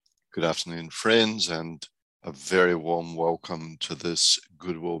Good afternoon, friends, and a very warm welcome to this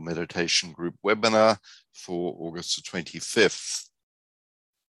Goodwill Meditation Group webinar for August the 25th.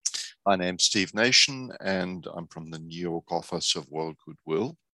 My name's Steve Nation, and I'm from the New York office of World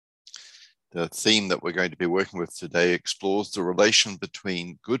Goodwill. The theme that we're going to be working with today explores the relation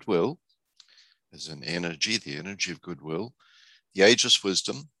between goodwill as an energy, the energy of goodwill, the ageless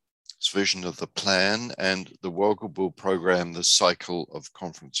wisdom, its vision of the plan, and the World Goodwill program, the cycle of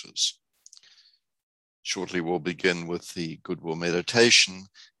conferences. Shortly, we'll begin with the Goodwill meditation,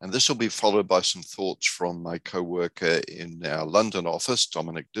 and this will be followed by some thoughts from my co-worker in our London office,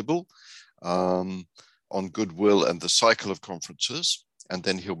 Dominic Dibble, on Goodwill and the cycle of conferences. And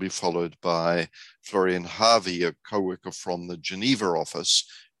then he'll be followed by Florian Harvey, a co-worker from the Geneva office,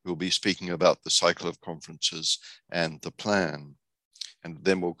 who will be speaking about the cycle of conferences and the plan. And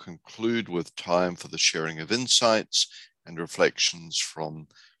then we'll conclude with time for the sharing of insights and reflections from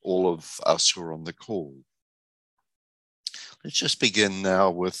all of us who are on the call. Let's just begin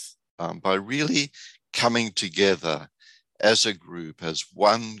now with by really coming together as a group, as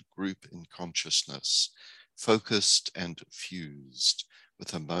one group in consciousness, focused and fused,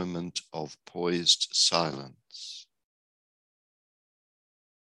 with a moment of poised silence.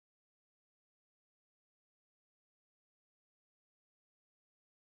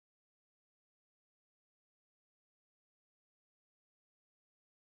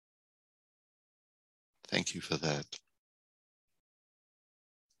 Thank you for that.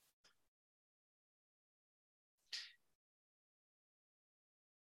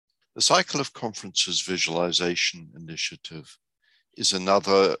 The Cycle of Conferences Visualization Initiative is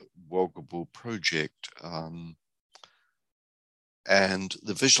another World Goodwill project, and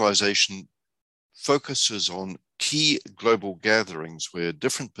the visualization focuses on key global gatherings where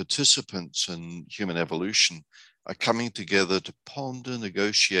different participants in human evolution are coming together to ponder,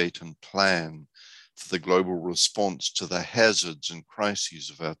 negotiate, and plan for the global response to the hazards and crises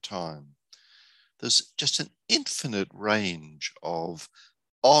of our time. There's just an infinite range of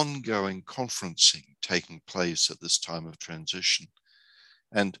ongoing conferencing taking place at this time of transition.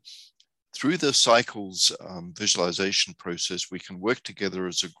 And through the cycles visualization process, we can work together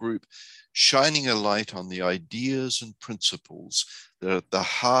as a group, shining a light on the ideas and principles that are at the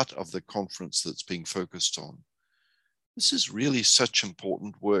heart of the conference that's being focused on. This is really such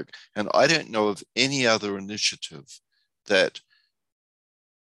important work, and I don't know of any other initiative that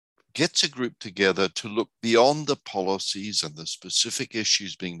gets a group together to look beyond the policies and the specific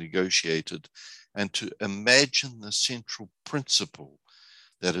issues being negotiated and to imagine the central principle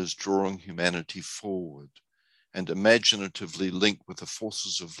that is drawing humanity forward and imaginatively link with the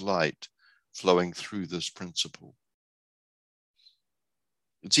forces of light flowing through this principle.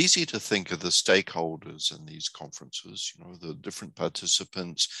 It's easy to think of the stakeholders in these conferences, the different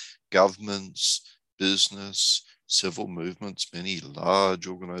participants, governments, business, civil movements, many large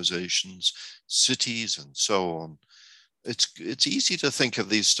organizations, cities, and so on. It's easy to think of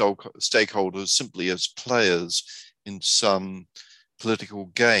these stakeholders simply as players in some political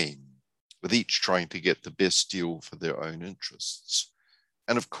game, with each trying to get the best deal for their own interests.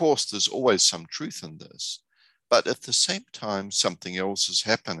 And of course, there's always some truth in this. But at the same time, something else is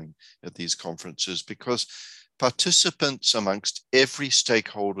happening at these conferences because participants amongst every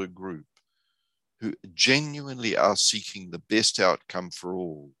stakeholder group who genuinely are seeking the best outcome for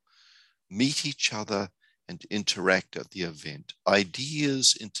all meet each other and interact at the event.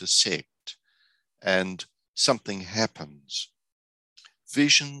 Ideas intersect and something happens.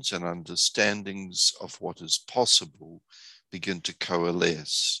 Visions and understandings of what is possible begin to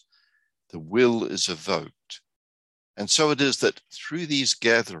coalesce. The will is evoked. And so it is that through these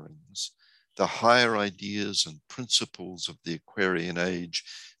gatherings, the higher ideas and principles of the Aquarian age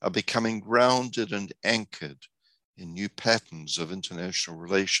are becoming grounded and anchored in new patterns of international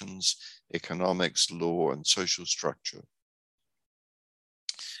relations, economics, law, and social structure.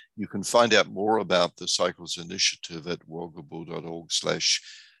 You can find out more about the Cycles Initiative at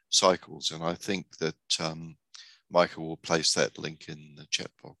worldgoodwill.org/cycles, and I think that Michael will place that link in the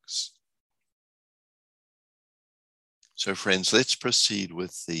chat box. So friends, let's proceed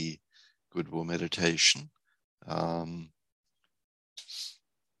with the Goodwill meditation.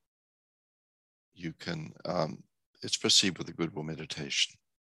 Let's proceed with the Goodwill meditation.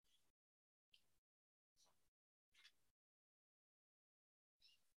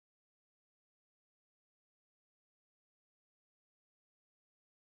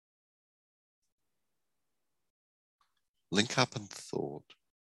 Link up in thought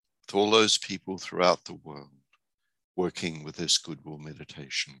with all those people throughout the world working with this Goodwill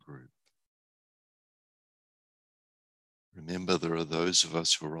meditation group. Remember, there are those of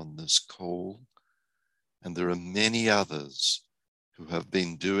us who are on this call, and there are many others who have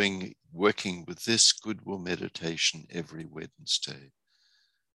been working with this Goodwill meditation every Wednesday.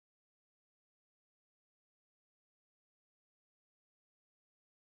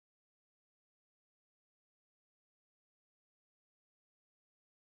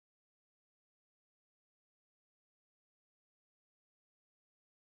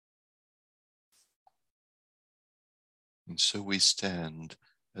 And so we stand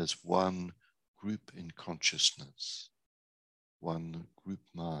as one group in consciousness, one group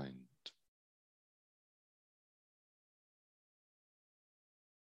mind.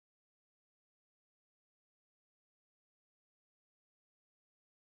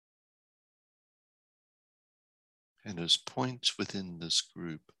 And as points within this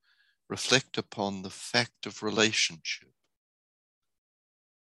group, reflect upon the fact of relationship.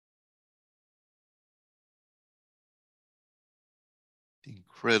 The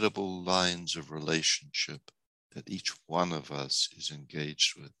incredible lines of relationship that each one of us is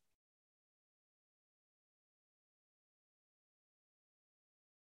engaged with.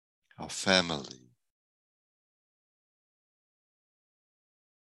 Our family,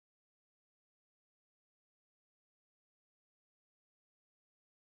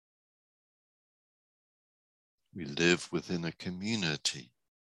 we live within a community.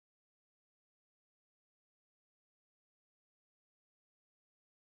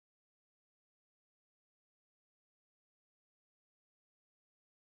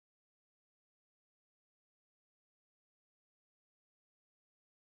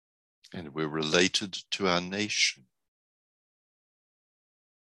 And we're related to our nation.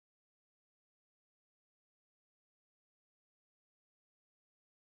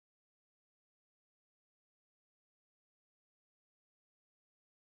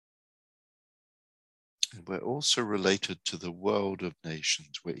 And we're also related to the world of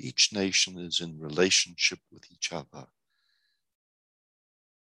nations, where each nation is in relationship with each other.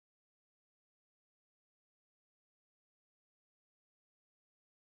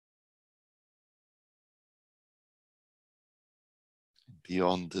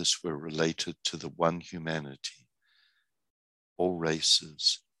 Beyond this, we're related to the one humanity, all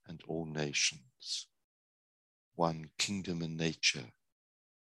races and all nations, one kingdom in nature.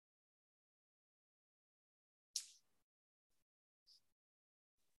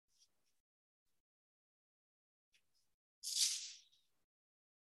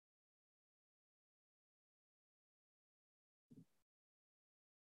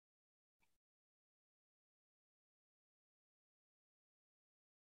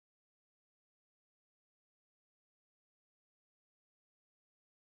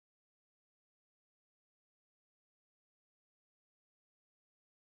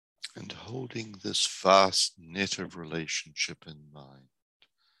 And holding this vast net of relationship in mind,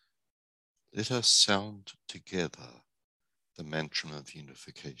 let us sound together the mantra of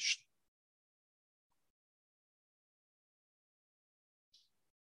unification.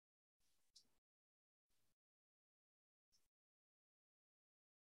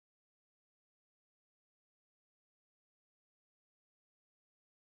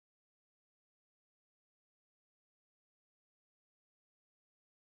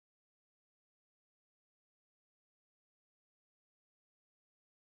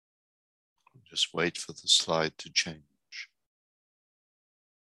 Just wait for the slide to change.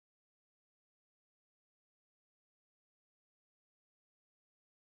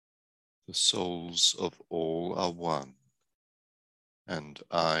 The souls of all are one, and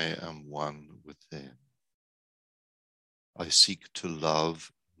I am one with them. I seek to love,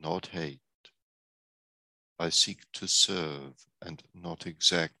 not hate. I seek to serve and not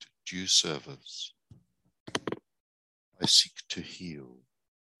exact due service. I seek to heal,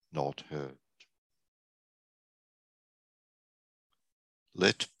 not hurt.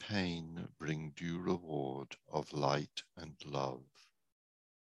 Let pain bring due reward of light and love.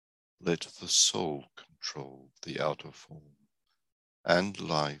 Let the soul control the outer form and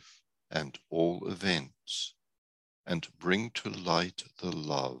life and all events, and bring to light the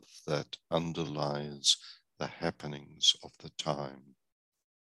love that underlies the happenings of the time.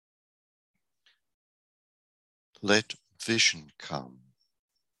 Let vision come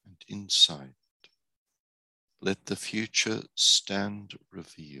and insight. Let the future stand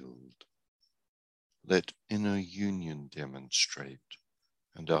revealed. Let inner union demonstrate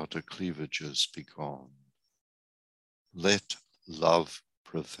and outer cleavages be gone. Let love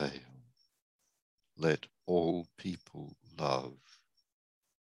prevail. Let all people love.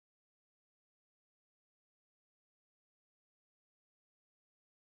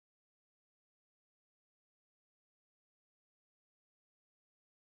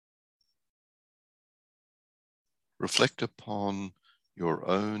 Reflect upon your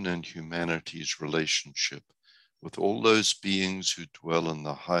own and humanity's relationship with all those beings who dwell in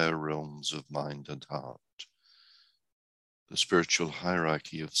the higher realms of mind and heart. The spiritual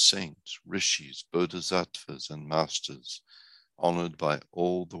hierarchy of saints, rishis, bodhisattvas, and masters, honored by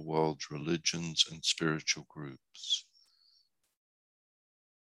all the world's religions and spiritual groups.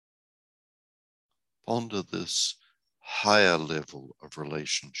 Ponder this higher level of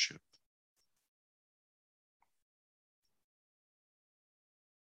relationship.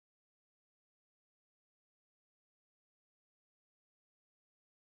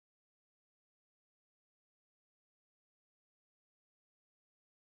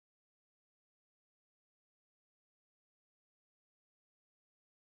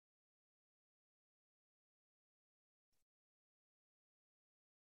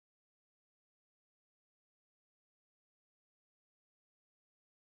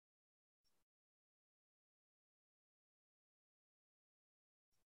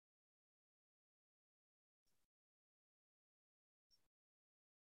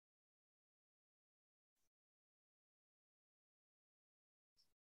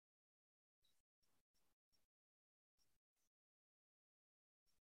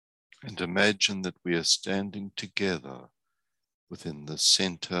 And imagine that we are standing together within the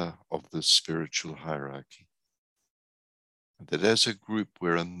center of the spiritual hierarchy. And that as a group,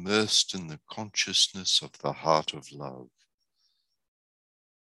 we're immersed in the consciousness of the heart of love.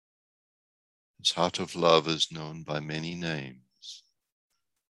 This heart of love is known by many names.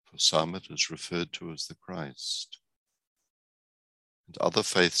 For some, it is referred to as the Christ. And other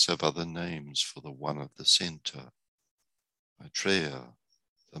faiths have other names for the one at the center: Maitreya,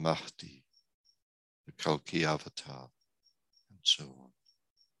 the Mahdi, the Kalki Avatar, and so on.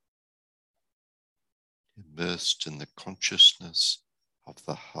 Immersed in the consciousness of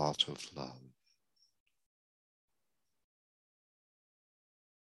the heart of love.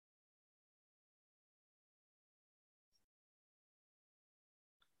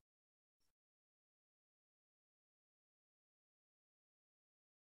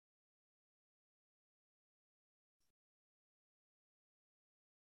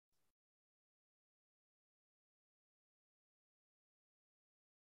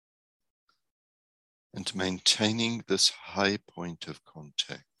 And maintaining this high point of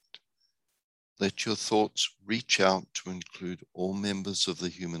contact, let your thoughts reach out to include all members of the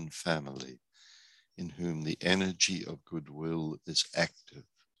human family in whom the energy of goodwill is active.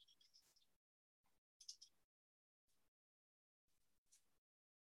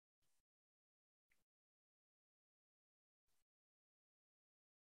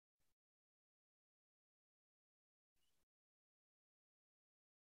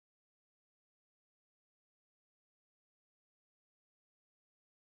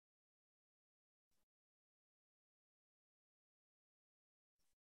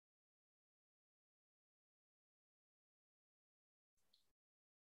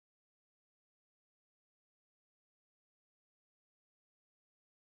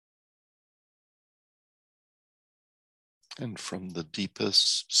 And from the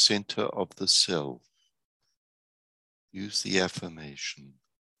deepest center of the self, use the affirmation: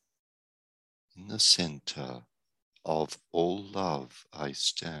 in the center of all love I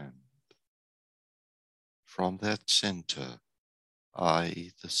stand. From that center,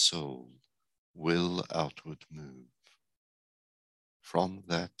 I, the soul, will outward move. From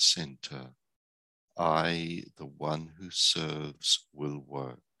that center, I, the one who serves, will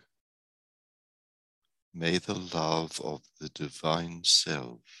work. May the love of the divine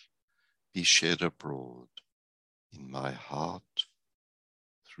self be shed abroad in my heart,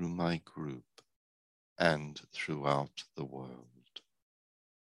 through my group, and throughout the world.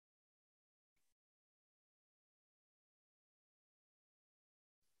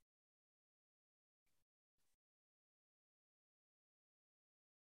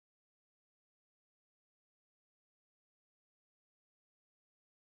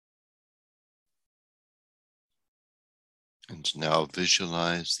 And now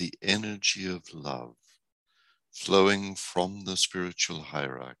visualize the energy of love flowing from the spiritual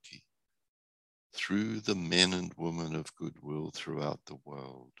hierarchy through the men and women of goodwill throughout the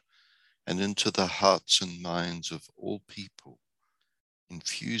world and into the hearts and minds of all people,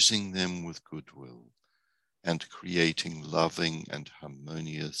 infusing them with goodwill and creating loving and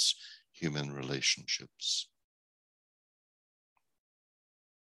harmonious human relationships.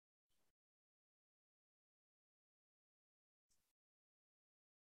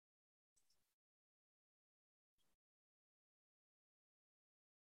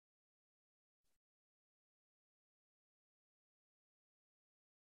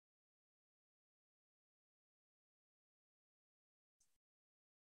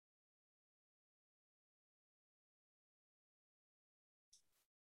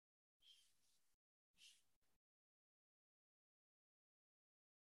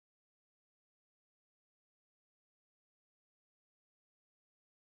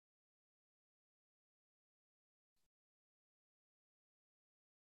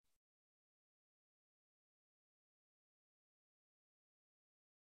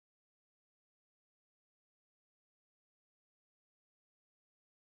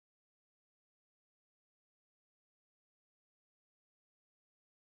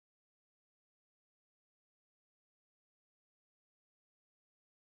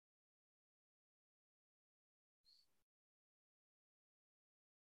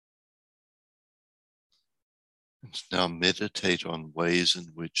 And now meditate on ways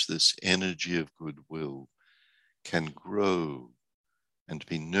in which this energy of goodwill can grow and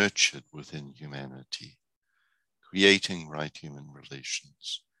be nurtured within humanity, creating right human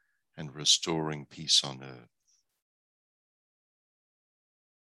relations and restoring peace on earth.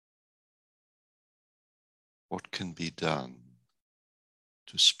 What can be done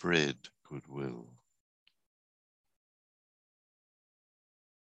to spread goodwill?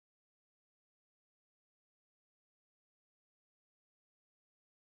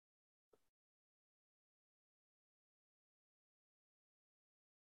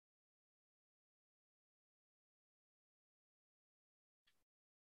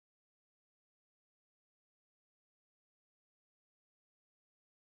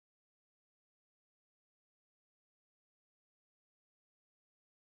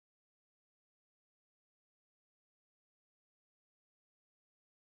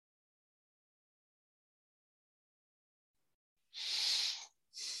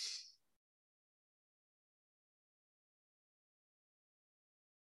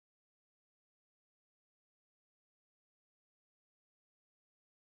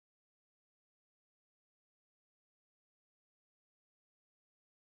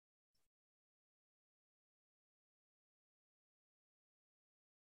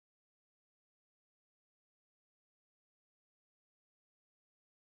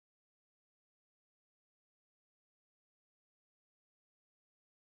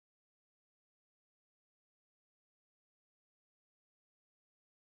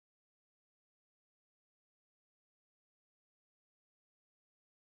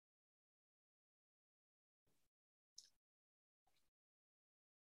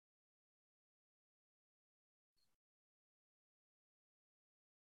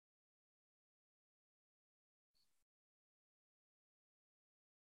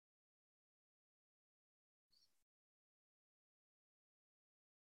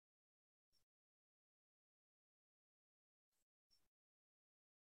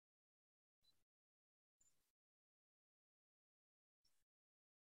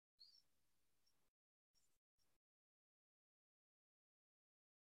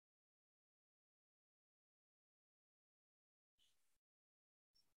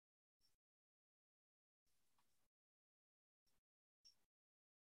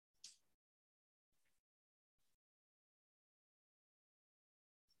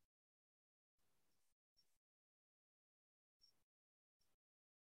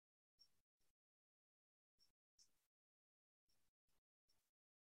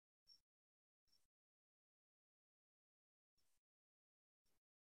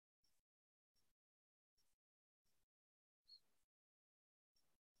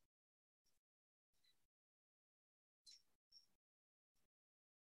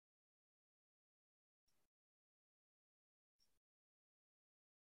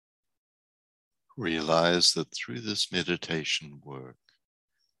 Realize that through this meditation work,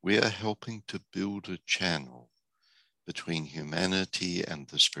 we are helping to build a channel between humanity and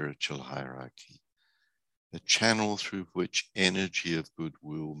the spiritual hierarchy, a channel through which energy of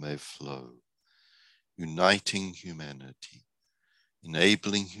goodwill may flow, uniting humanity,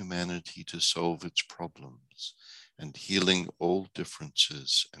 enabling humanity to solve its problems, and healing all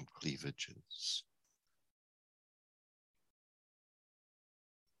differences and cleavages.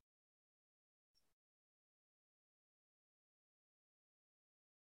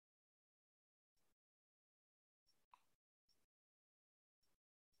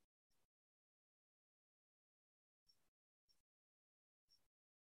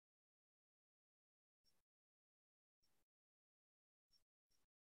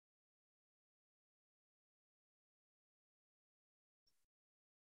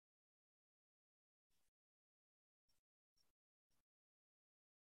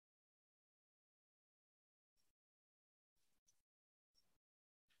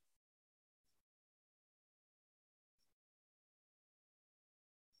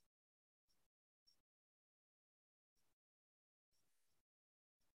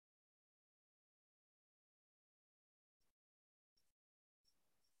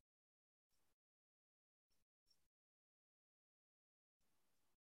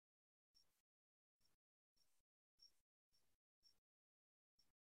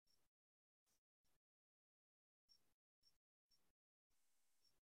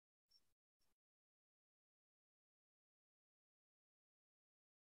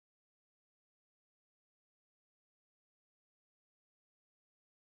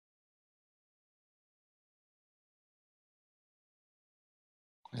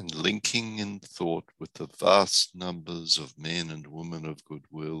 And linking in thought with the vast numbers of men and women of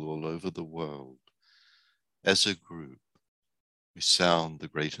goodwill all over the world, as a group, we sound the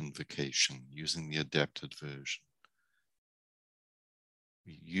great invocation using the adapted version.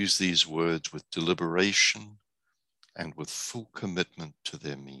 We use these words with deliberation and with full commitment to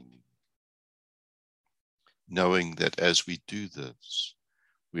their meaning, knowing that as we do this,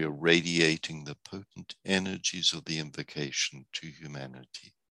 we are radiating the potent energies of the invocation to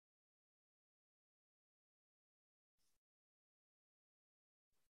humanity.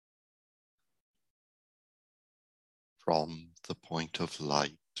 From the point of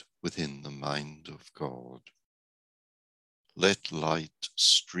light within the mind of God, let light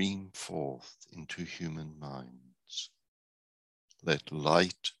stream forth into human minds. Let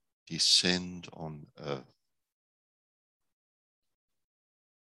light descend on earth.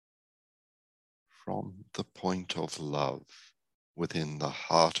 From the point of love within the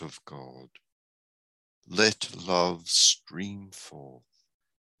heart of God, let love stream forth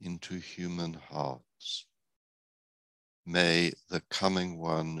into human hearts. May the coming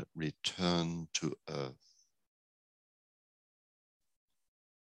one return to earth.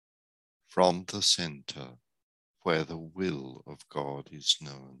 From the center, where the will of God is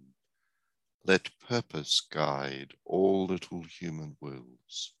known, let purpose guide all little human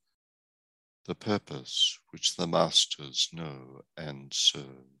wills, the purpose which the masters know and serve.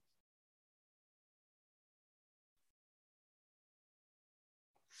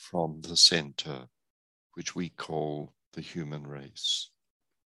 From the center, which we call the human race,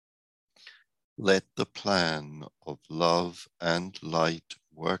 let the plan of love and light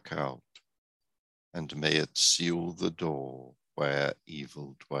work out, and may it seal the door where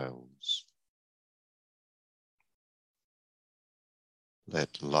evil dwells.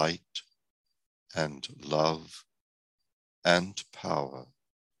 Let light and love and power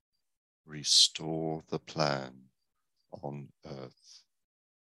restore the plan on earth.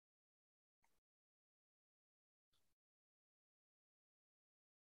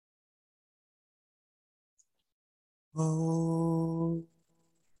 Oh.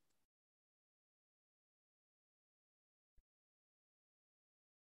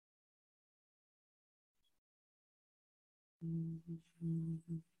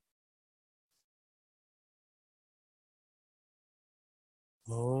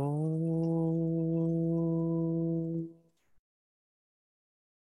 Oh.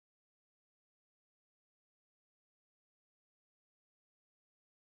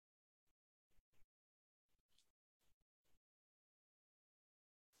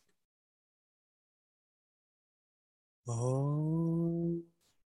 Oh.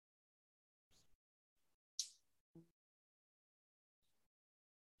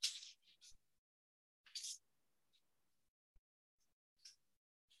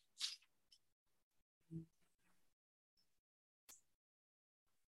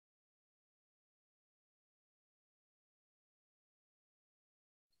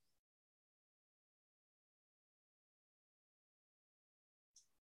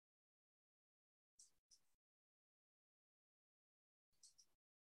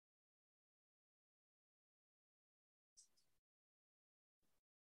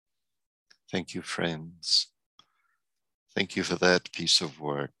 Thank you, friends. Thank you for that piece of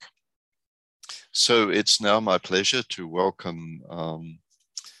work. So it's now my pleasure to welcome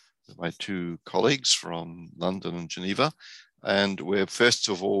my two colleagues from London and Geneva. And we're first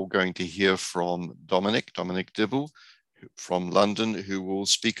of all going to hear from Dominic Dibble from London, who will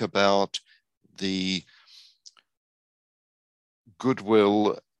speak about the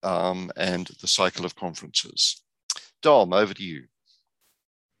Goodwill and the cycle of conferences. Dom, over to you.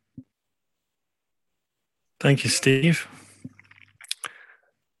 Thank you, Steve.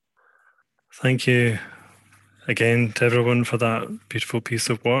 Thank you again to everyone for that beautiful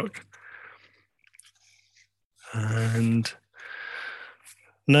piece of work. And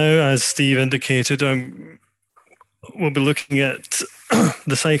now, as Steve indicated, we'll be looking at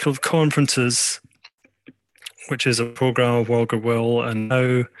the cycle of conferences, which is a program of World Goodwill, and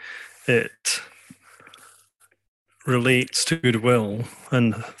how it relates to Goodwill,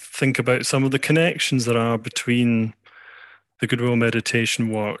 and think about some of the connections there are between the Goodwill meditation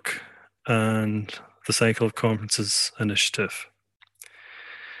work and the Cycle of Conferences initiative.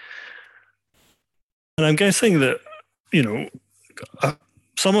 And I'm guessing that,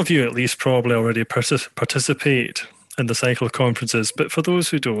 some of you at least probably already participate in the Cycle of Conferences, but for those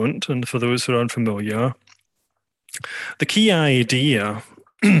who don't, and for those who are unfamiliar, the key idea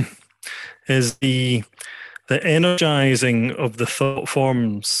is the energizing of the thought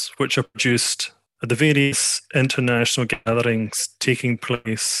forms which are produced at the various international gatherings taking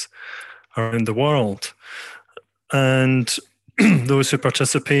place around the world. And those who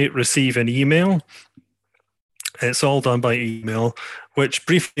participate receive an email It's all done by email, which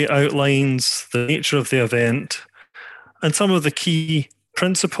briefly outlines the nature of the event and some of the key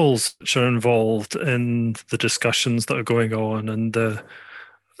principles which are involved in the discussions that are going on and the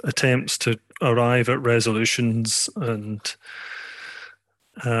attempts to arrive at resolutions and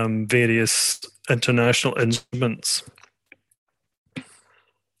various international instruments.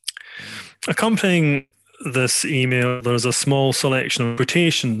 Accompanying this email, there's a small selection of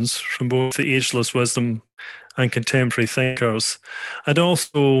quotations from both the ageless wisdom and contemporary thinkers. And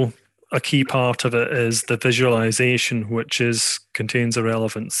also a key part of it is the visualization, which contains a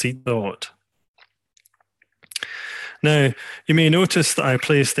relevant seed thought. Now, you may notice that I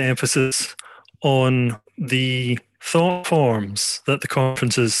placed the emphasis on the thought forms that the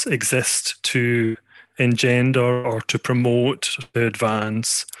conferences exist to engender or to promote, to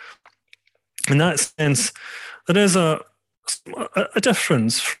advance. In that sense, there is a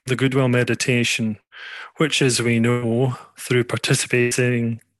difference from the Goodwill meditation, which, as we know, through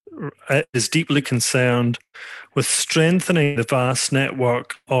participating, is deeply concerned with strengthening the vast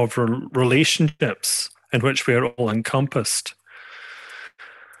network of relationships in which we are all encompassed.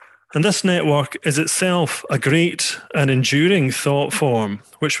 And this network is itself a great and enduring thought form,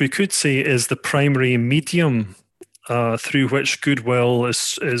 which we could say is the primary medium through which goodwill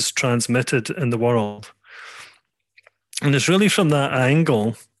is transmitted in the world. And it's really from that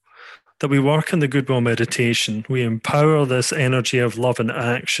angle that we work in the Goodwill meditation. We empower this energy of love and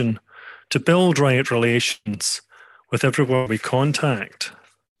action to build right relations with everyone we contact.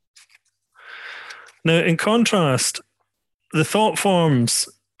 Now, in contrast, the thought forms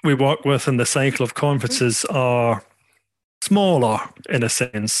we work with in the cycle of conferences are smaller in a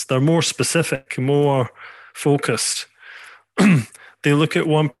sense. They're more specific, more focused. They look at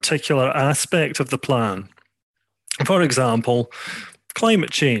one particular aspect of the plan. For example,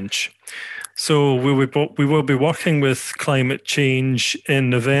 climate change. So we will be working with climate change in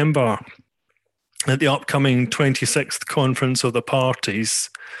November at the upcoming 26th Conference of the Parties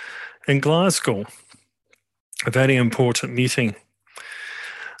in Glasgow. A very important meeting.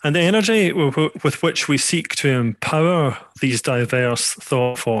 And the energy with which we seek to empower these diverse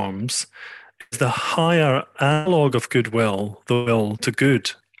thought forms is the higher analogue of goodwill, the will to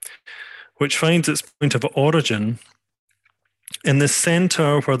good, which finds its point of origin in the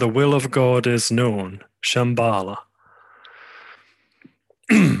center where the will of God is known, Shambhala.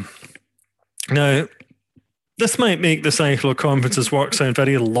 Now, this might make the cycle of conferences work sound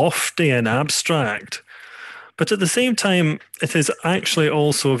very lofty and abstract, but at the same time, it is actually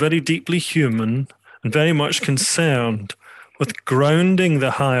also very deeply human and very much concerned with grounding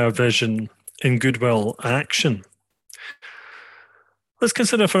the higher vision in goodwill action. Let's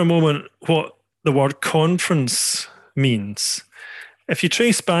consider for a moment what the word conference means. If you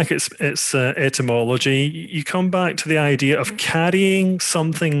trace back its etymology, you come back to the idea of carrying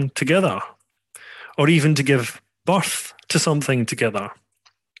something together, or even to give birth to something together.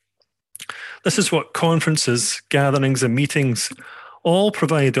 This is what conferences, gatherings, and meetings all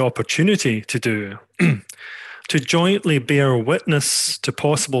provide the opportunity to do, to jointly bear witness to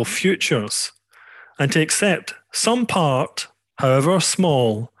possible futures and to accept some part, however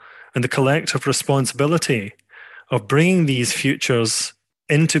small, in the collective responsibility of bringing these futures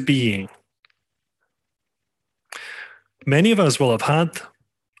into being. Many of us will have had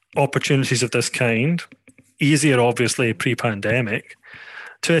opportunities of this kind, easier obviously pre-pandemic,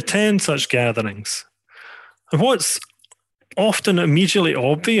 to attend such gatherings. And what's often immediately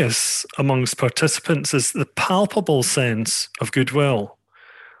obvious amongst participants is the palpable sense of goodwill,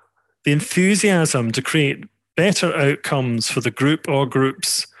 the enthusiasm to create better outcomes for the group or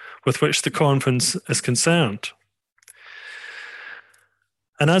groups with which the conference is concerned.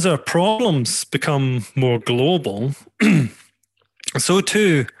 And as our problems become more global, so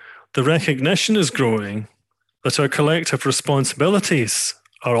too the recognition is growing that our collective responsibilities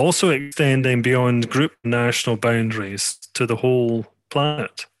are also extending beyond group and national boundaries to the whole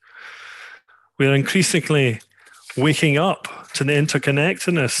planet. We are increasingly waking up to the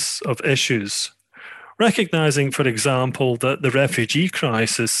interconnectedness of issues, recognizing, for example, that the refugee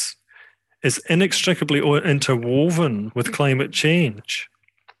crisis is inextricably interwoven with climate change.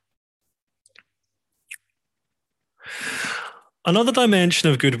 Another dimension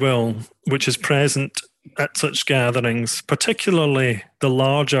of goodwill, which is present at such gatherings, particularly the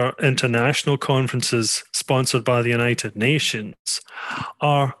larger international conferences sponsored by the United Nations,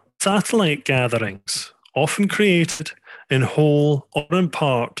 are satellite gatherings, often created in whole or in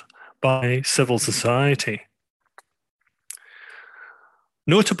part by civil society.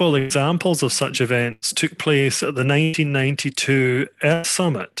 Notable examples of such events took place at the 1992 Earth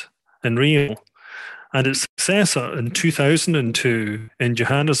Summit in Rio, and its successor in 2002 in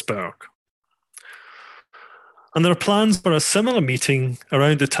Johannesburg. And there are plans for a similar meeting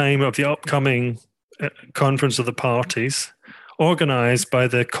around the time of the upcoming Conference of the Parties, organised by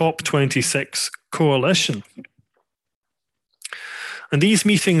the COP26 coalition. And these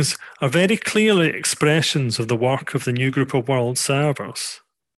meetings are very clearly expressions of the work of the new group of world servers.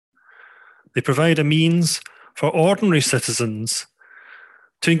 They provide a means for ordinary citizens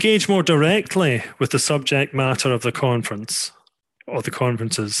to engage more directly with the subject matter of the conference or the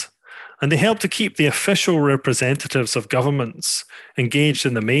conferences, and they help to keep the official representatives of governments engaged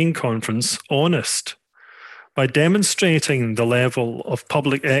in the main conference honest by demonstrating the level of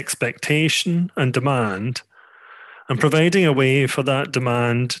public expectation and demand and providing a way for that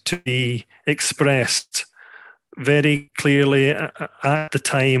demand to be expressed very clearly at the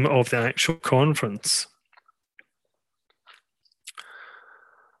time of the actual conference.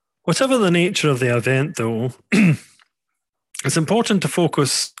 Whatever the nature of the event, though, it's important to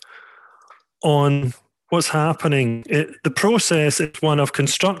focus on what's happening. The process is one of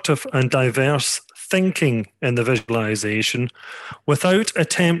constructive and diverse thinking in the visualization without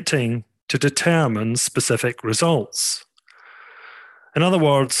attempting to determine specific results. In other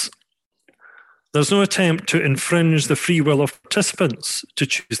words, there's no attempt to infringe the free will of participants to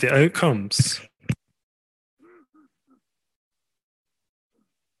choose the outcomes.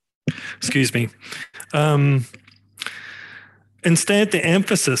 Excuse me. Instead, the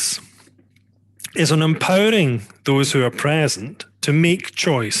emphasis is on empowering those who are present to make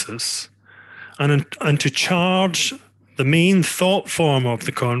choices and to charge the main thought form of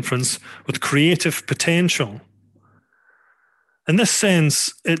the conference with creative potential. In this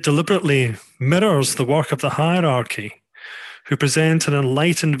sense, it deliberately mirrors the work of the hierarchy, who present an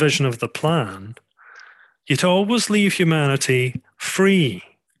enlightened vision of the plan, yet always leave humanity free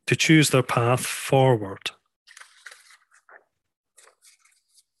to choose their path forward.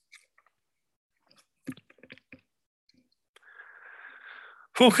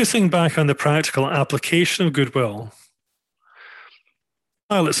 Focusing back on the practical application of Goodwill,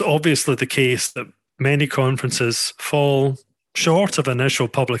 while it's obviously the case that many conferences fall short of initial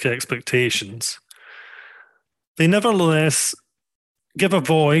public expectations, they nevertheless give a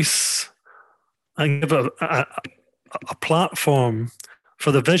voice and give a platform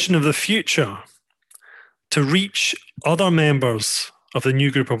for the vision of the future to reach other members of the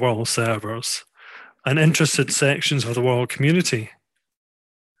new group of world servers and interested sections of the world community.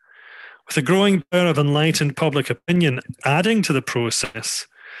 With the growing power of enlightened public opinion adding to the process,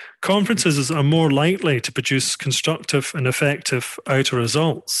 conferences are more likely to produce constructive and effective outer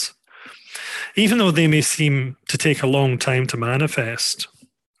results, even though they may seem to take a long time to manifest.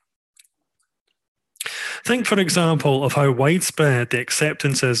 Think, for example, of how widespread the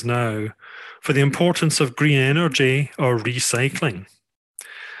acceptance is now for the importance of green energy or recycling.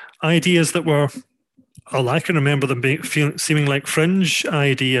 Ideas that were, I can remember them seeming like fringe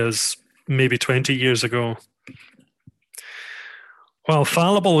ideas maybe 20 years ago. While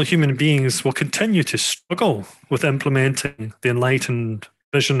fallible human beings will continue to struggle with implementing the enlightened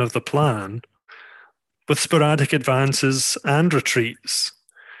vision of the plan, with sporadic advances and retreats,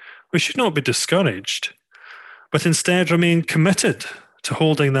 we should not be discouraged, but instead remain committed to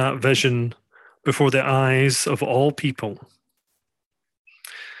holding that vision before the eyes of all people.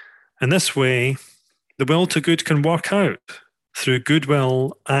 In this way, the will to good can work out through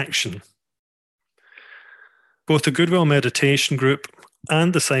goodwill action. Both the Goodwill Meditation Group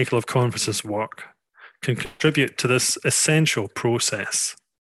and the Cycle of Conferences work can contribute to this essential process.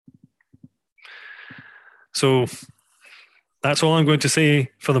 So that's all I'm going to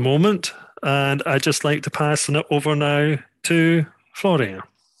say for the moment, and I'd just like to pass it over now to Florian.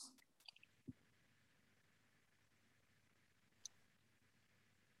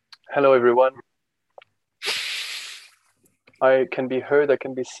 Hello, everyone. I can be heard, I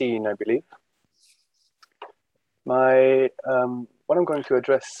can be seen, I believe. What I'm going to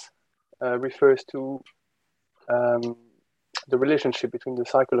address refers to the relationship between the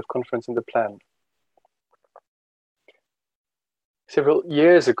cycle of conference and the plan. Several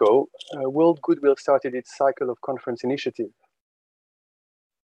years ago, World Goodwill started its Cycle of Conference initiative.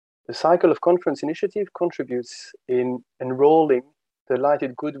 The Cycle of Conference initiative contributes in enrolling the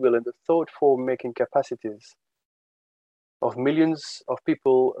lighted goodwill and the thought form-making capacities of millions of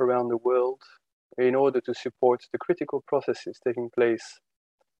people around the world in order to support the critical processes taking place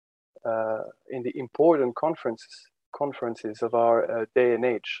in the important conferences of our day and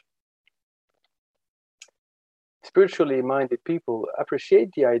age. Spiritually minded people appreciate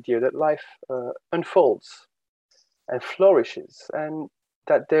the idea that life unfolds and flourishes and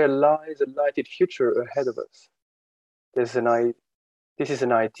that there lies a lighted future ahead of us. This is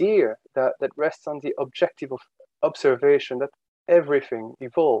an idea that rests on the objective of observation that everything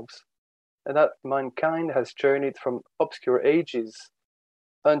evolves and that mankind has journeyed from obscure ages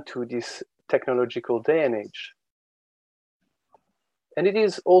unto this technological day and age. And it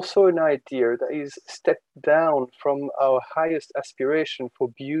is also an idea that is stepped down from our highest aspiration for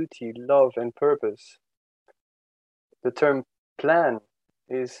beauty, love, and purpose. The term plan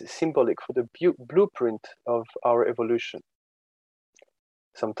is symbolic for the blueprint of our evolution.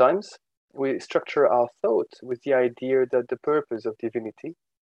 Sometimes we structure our thought with the idea that the purpose of divinity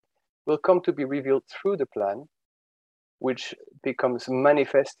will come to be revealed through the plan, which becomes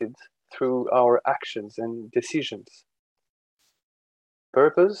manifested through our actions and decisions.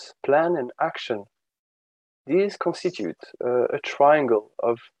 Purpose, plan, and action, these constitute a triangle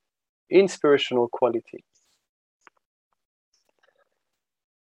of inspirational quality.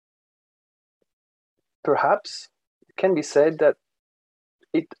 Perhaps it can be said that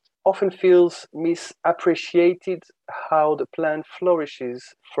it often feels misappreciated how the plan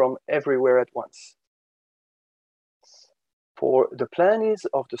flourishes from everywhere at once. For the plan is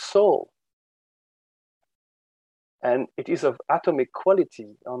of the soul, and it is of atomic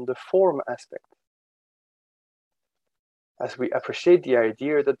quality on the form aspect. As we appreciate the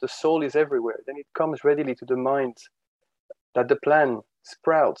idea that the soul is everywhere, then it comes readily to the mind that the plan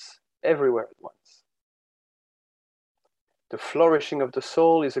sprouts everywhere at once. The flourishing of the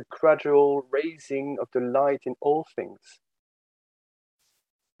soul is a gradual raising of the light in all things.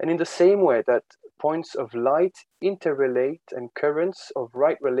 And in the same way that points of light interrelate and currents of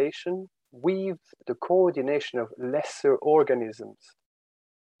right relation weave the coordination of lesser organisms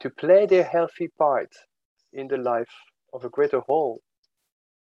to play their healthy part in the life of a greater whole.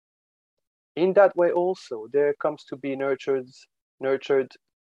 In that way also, there comes to be nurtured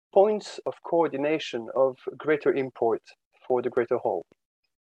points of coordination of greater import for the greater whole.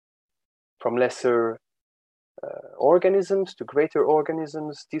 From lesser organisms to greater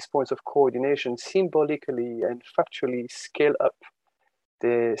organisms, these points of coordination symbolically and factually scale up.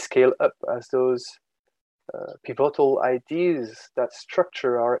 They scale up as those pivotal ideas that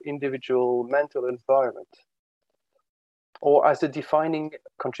structure our individual mental environment, or as the defining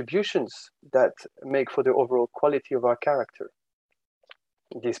contributions that make for the overall quality of our character.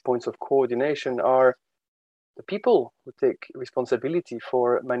 These points of coordination are the people who take responsibility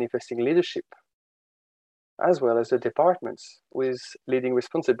for manifesting leadership, as well as the departments with leading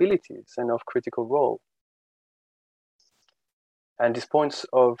responsibilities and of critical role. And these points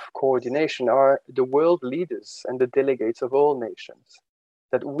of coordination are the world leaders and the delegates of all nations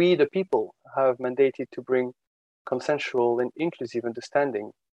that we, the people, have mandated to bring consensual and inclusive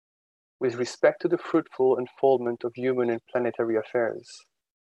understanding with respect to the fruitful unfoldment of human and planetary affairs.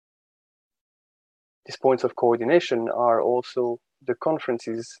 These points of coordination are also the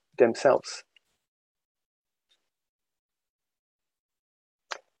conferences themselves.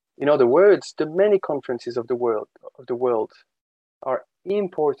 In other words, the many conferences of the world are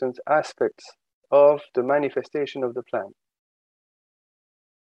important aspects of the manifestation of the plan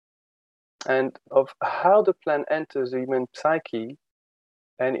and of how the plan enters the human psyche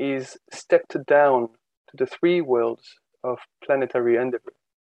and is stepped down to the three worlds of planetary endeavor.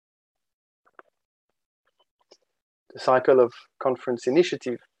 The cycle of conference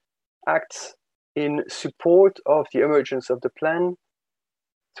initiative acts in support of the emergence of the plan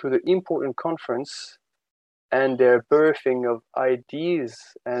through the important conference and their birthing of ideas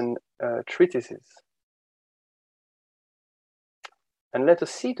and treatises. And let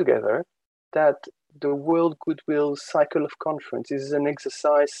us see together that the World Goodwill cycle of conference is an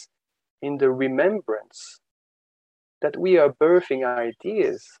exercise in the remembrance that we are birthing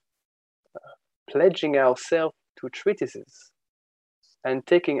ideas, pledging ourselves to treatises, and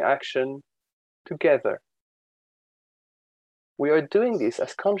taking action together. We are doing this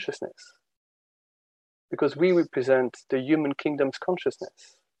as consciousness because we represent the human kingdom's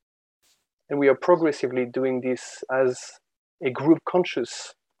consciousness. And we are progressively doing this as a group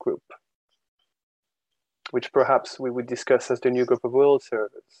conscious group, which perhaps we would discuss as the new group of world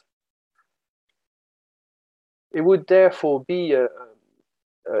servers. It would therefore be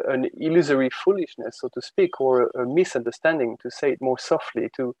an illusory foolishness, so to speak, or a misunderstanding, to say it more softly,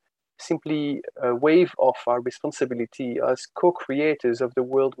 to simply wave off our responsibility as co-creators of the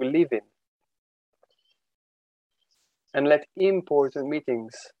world we live in. And let important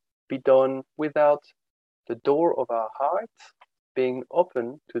meetings be done without the door of our heart being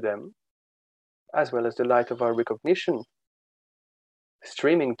open to them, as well as the light of our recognition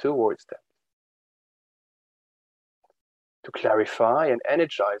streaming towards them. to clarify and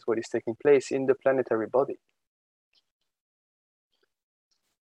energize what is taking place in the planetary body.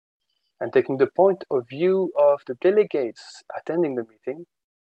 And taking the point of view of the delegates attending the meeting,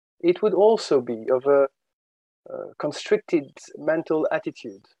 it would also be of a constricted mental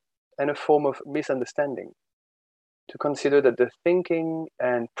attitude and a form of misunderstanding to consider that the thinking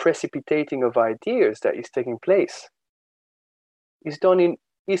and precipitating of ideas that is taking place is done in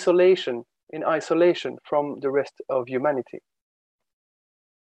isolation from the rest of humanity.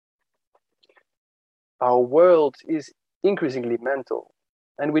 Our world is increasingly mental,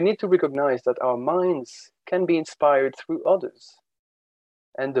 and we need to recognize that our minds can be inspired through others,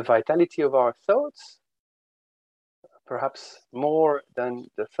 and the vitality of our thoughts, perhaps more than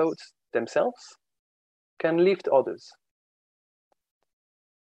the thoughts themselves, can lift others.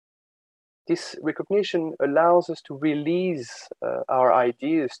 This recognition allows us to release our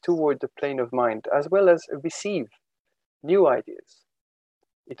ideas toward the plane of mind, as well as receive new ideas.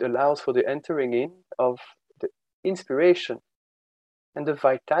 It allows for the entering in of the inspiration and the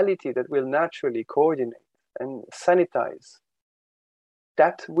vitality that will naturally coordinate and sanitize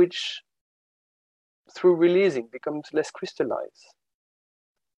that which, through releasing, becomes less crystallized.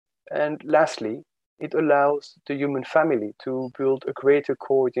 And lastly, it allows the human family to build a greater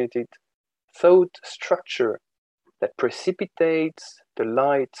coordinated thought structure that precipitates the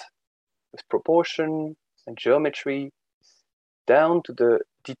light with proportion and geometry down to the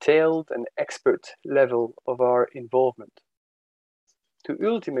detailed and expert level of our involvement to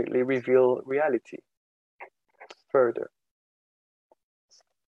ultimately reveal reality further.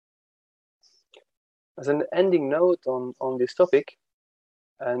 As an ending note on this topic,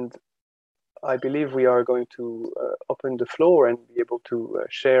 and I believe we are going to open the floor and be able to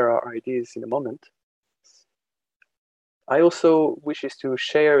share our ideas in a moment. I also wishes to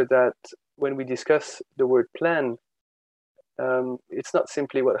share that when we discuss the word plan, it's not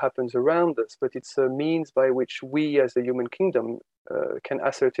simply what happens around us, but it's a means by which we as the human kingdom can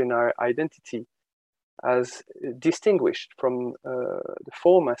ascertain our identity as distinguished from the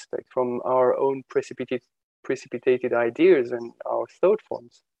form aspect, from our own precipitated ideas and our thought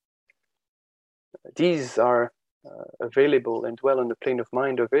forms. These are available and dwell on the plane of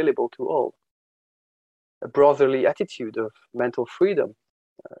mind, available to all. A brotherly attitude of mental freedom,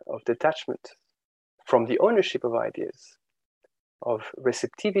 of detachment from the ownership of ideas, of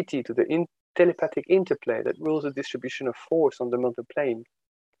receptivity to the telepathic interplay that rules the distribution of force on the mental plane.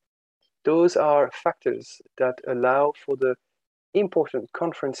 Those are factors that allow for the important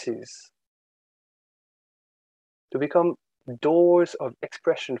conferences to become doors of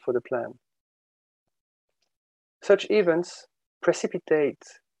expression for the plan. Such events precipitate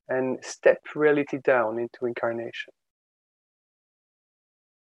and step reality down into incarnation.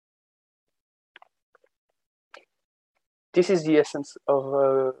 This is the essence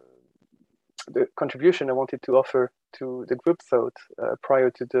of the contribution I wanted to offer to the group thought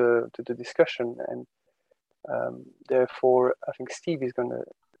prior to the discussion, and therefore I think Steve is going to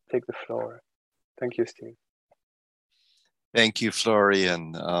take the floor. Thank you, Steve. Thank you,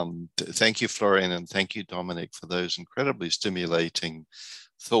 Florian. Thank you, Florian, and thank you, Dominic, for those incredibly stimulating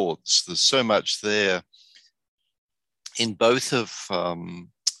thoughts. There's so much there in both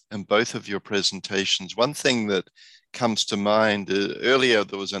of your presentations. One thing that comes to mind, earlier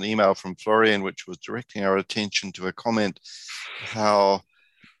there was an email from Florian which was directing our attention to a comment how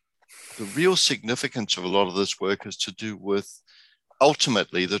the real significance of a lot of this work is to do with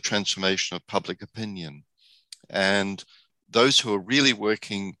ultimately the transformation of public opinion. And those who are really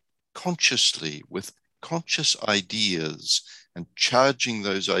working consciously with conscious ideas and charging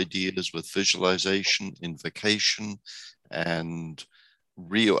those ideas with visualization, invocation, and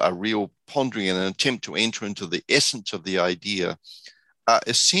a real pondering and an attempt to enter into the essence of the idea are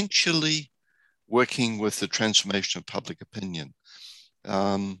essentially working with the transformation of public opinion.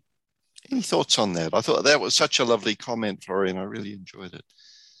 Any thoughts on that? I thought that was such a lovely comment, Florian. I really enjoyed it.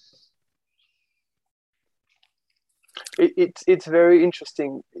 It's very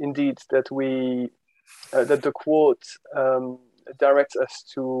interesting indeed that that the quote directs us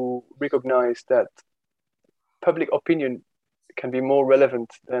to recognize that public opinion can be more relevant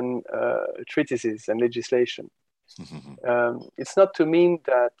than treatises and legislation. It's not to mean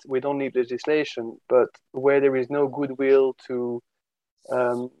that we don't need legislation, but where there is no goodwill to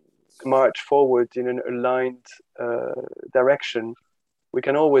march forward in an aligned direction, we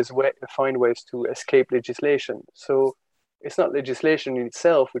can always find ways to escape legislation. So it's not legislation in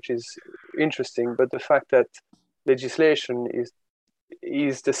itself which is interesting, but the fact that legislation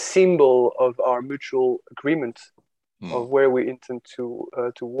is the symbol of our mutual agreement of where we intend to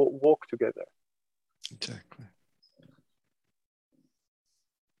walk together. Exactly.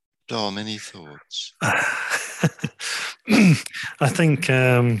 Dom, any thoughts? I think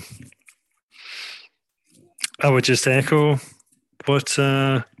I would just echo what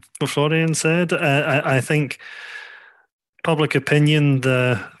Florian said. I think public opinion,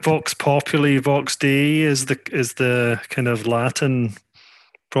 the vox populi, vox dei, is the kind of Latin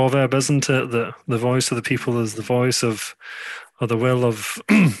proverb, isn't it? That the voice of the people is the voice of, or the will of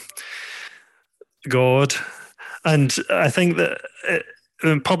God. And I think that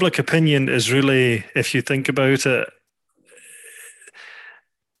public opinion is really, if you think about it,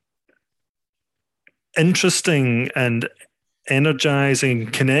 interesting and energizing.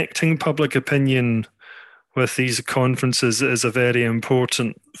 Connecting public opinion with these conferences is a very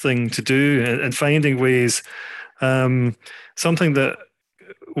important thing to do, and finding ways. Something that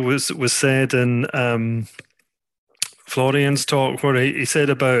was said in Florian's talk, where he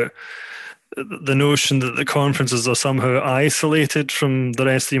said about the notion that the conferences are somehow isolated from the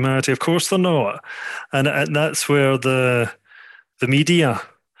rest of humanity. Of course they're not, and that's where the media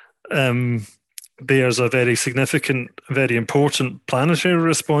bears a very significant, very important planetary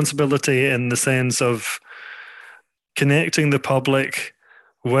responsibility, in the sense of connecting the public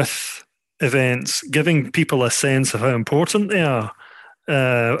with events, giving people a sense of how important they are.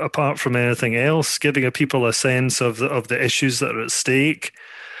 Apart from anything else, giving people a sense of the issues that are at stake,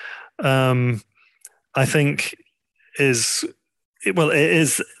 I think that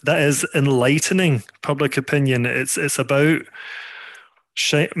is enlightening public opinion. It's about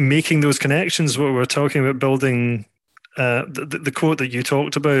making those connections. What we're talking about, building. The quote that you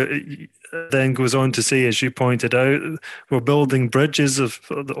talked about then goes on to say, as you pointed out, we're building bridges of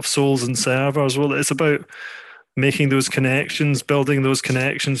souls and servers. Well, it's about making those connections, building those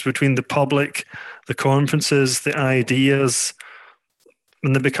connections between the public, the conferences, the ideas,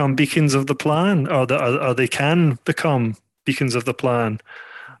 and they become beacons of the plan, or they can become beacons of the plan.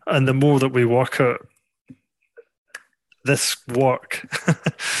 And the more that we work at this work,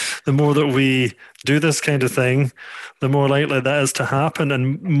 the more that we do this kind of thing, the more likely that is to happen,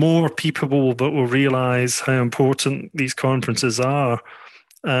 and more people will realize how important these conferences are.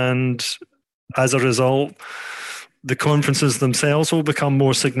 And as a result, the conferences themselves will become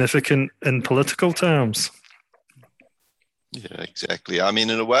more significant in political terms. Yeah, exactly. I mean,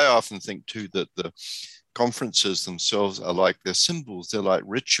 in a way, I often think too that the conferences themselves are like, they're symbols, they're like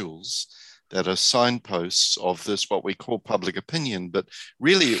rituals that are signposts of this, what we call public opinion. But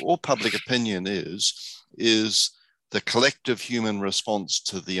really, all public opinion is the collective human response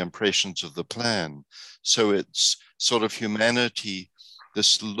to the impressions of the plan. So it's sort of humanity,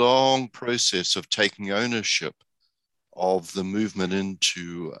 this long process of taking ownership of the movement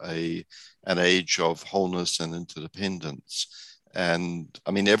into an age of wholeness and interdependence. And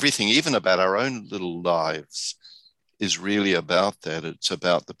I mean, everything, even about our own little lives, is really about that. It's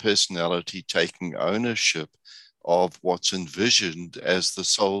about the personality taking ownership of what's envisioned as the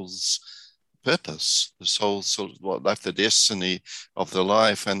soul's purpose, the soul's sort of like the destiny of the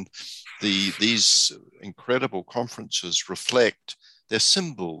life. And these incredible conferences reflect, they're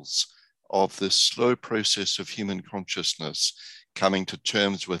symbols of this slow process of human consciousness coming to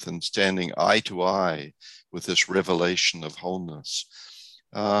terms with and standing eye to eye with this revelation of wholeness.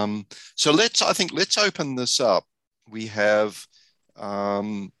 So let's open this up. We have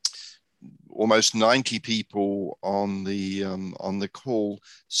almost 90 people on the call.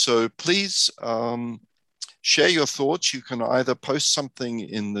 So please share your thoughts. You can either post something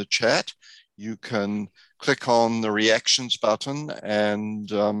in the chat, you can click on the reactions button and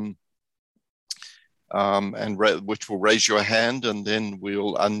which will raise your hand, and then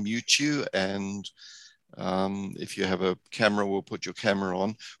we'll unmute you. And if you have a camera, we'll put your camera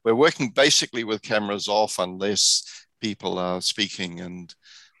on. We're working basically with cameras off unless people are speaking. And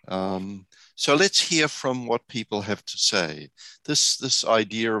so let's hear from what people have to say. This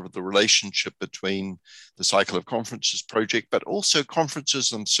idea of the relationship between the Cycle of Conferences project, but also conferences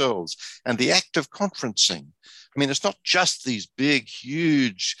themselves and the act of conferencing. I mean, it's not just these big,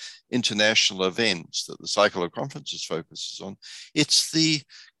 huge international events that the Cycle of Conferences focuses on. It's the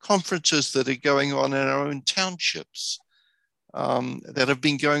conferences that are going on in our own townships, that have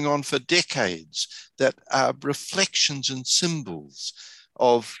been going on for decades, that are reflections and symbols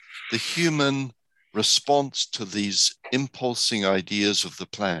of the human response to these impulsing ideas of the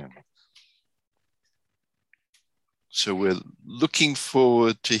plan. So we're looking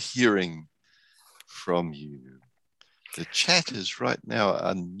forward to hearing from you. The chat is right now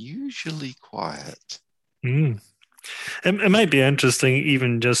unusually quiet. It might be interesting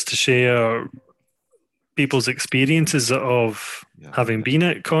even just to share people's experiences of having been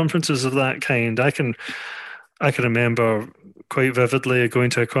at conferences of that kind. I can remember quite vividly going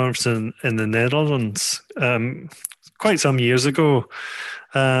to a conference in the Netherlands quite some years ago.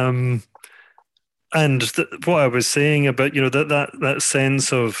 And what I was saying about, that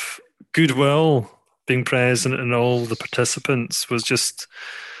sense of goodwill being present in all the participants was just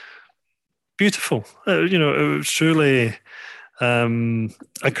beautiful. It was truly a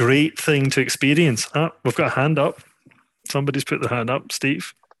great thing to experience. We've got a hand up. Somebody's put the hand up,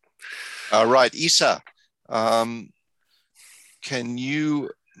 Steve. Right, Isa, can you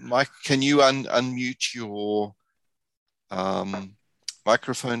unmute your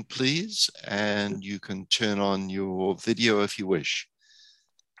microphone, please? And you can turn on your video if you wish.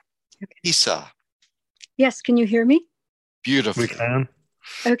 Okay. Isa. Yes, can you hear me? Beautiful. We can.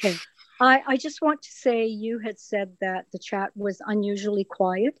 Okay. I just want to say you had said that the chat was unusually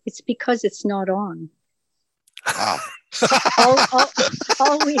quiet. It's because it's not on. Ah.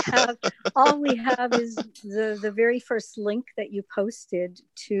 all we have is the very first link that you posted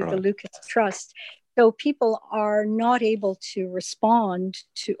to the Lucas Trust. So people are not able to respond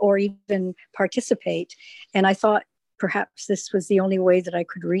to or even participate. And I thought perhaps this was the only way that I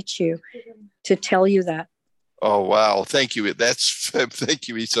could reach you to tell you that. Oh wow! Thank you. Thank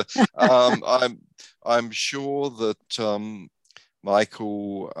you, Isa. I'm sure that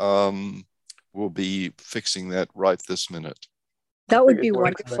Michael will be fixing that right this minute. That would be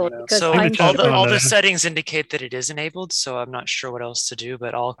wonderful. Because so all the settings indicate that it is enabled. So I'm not sure what else to do,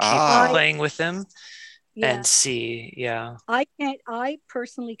 but I'll keep playing with them and see. Yeah. I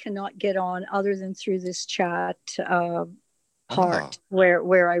personally cannot get on other than through this chat part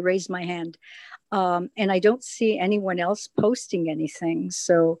where I raise my hand. And I don't see anyone else posting anything.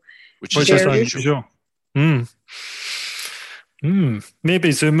 So, which is unusual.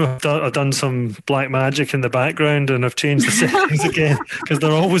 Maybe Zoom have done some black magic in the background and have changed the settings again, because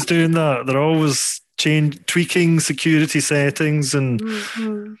they're always doing that. They're always tweaking security settings, and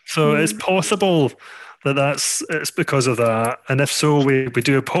so it's possible that it's because of that. And if so, we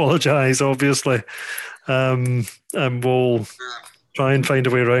do apologize, obviously, and we'll try and find a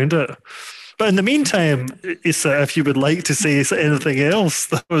way around it. But in the meantime, Isa, if you would like to say anything else,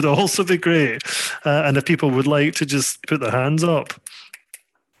 that would also be great. And if people would like to just put their hands up.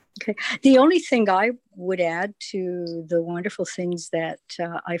 Okay. The only thing I would add to the wonderful things that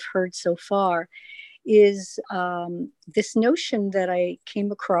I've heard so far is this notion that I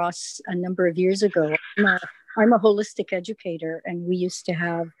came across a number of years ago. I'm a holistic educator, and we used to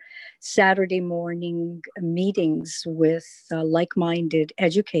have Saturday morning meetings with like-minded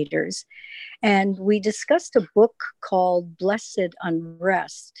educators. And we discussed a book called Blessed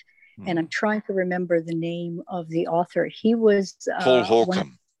Unrest. And I'm trying to remember the name of the author. He was Paul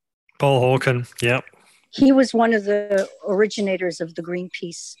Hawken. Paul Hawken, yeah. He was one of the originators of the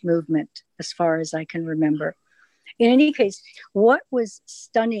Greenpeace movement, as far as I can remember. In any case, what was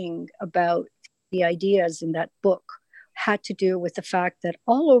stunning about the ideas in that book had to do with the fact that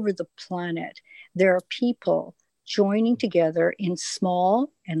all over the planet, there are people joining together in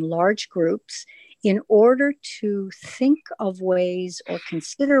small and large groups in order to think of ways or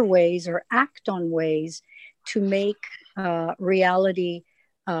consider ways or act on ways to make reality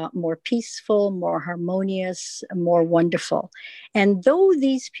more peaceful, more harmonious, more wonderful. And though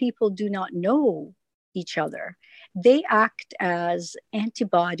these people do not know each other, they act as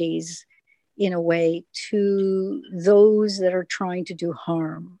antibodies in a way to those that are trying to do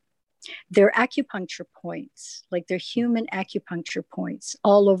harm. They're acupuncture points, like they're human acupuncture points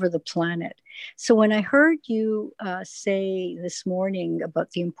all over the planet. So when I heard you say this morning about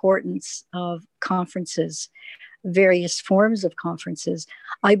the importance of conferences, various forms of conferences,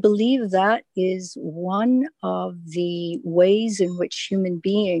 I believe that is one of the ways in which human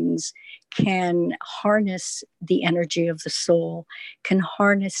beings can harness the energy of the soul, can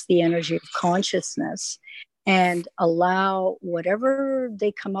harness the energy of consciousness, and allow whatever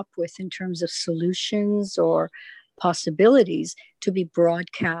they come up with in terms of solutions or possibilities to be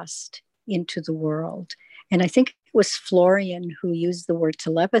broadcast into the world. And I think it was Florian who used the word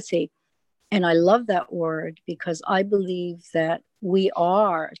telepathy. And I love that word because I believe that we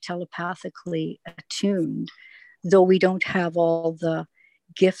are telepathically attuned, though we don't have all the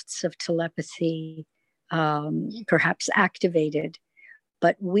gifts of telepathy perhaps activated,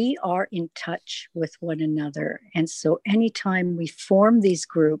 but we are in touch with one another. And so anytime we form these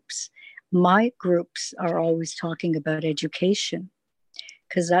groups, my groups are always talking about education,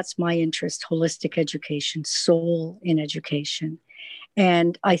 because that's my interest, holistic education, soul in education.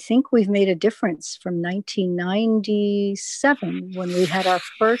 And I think we've made a difference from 1997, when we had our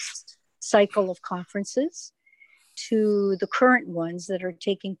first cycle of conferences, to the current ones that are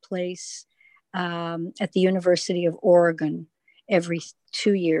taking place at the University of Oregon. every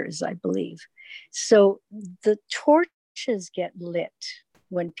 2 years, I believe. So the torches get lit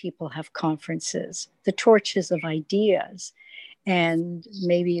when people have conferences, the torches of ideas. And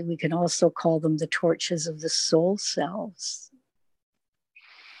maybe we can also call them the torches of the soul selves.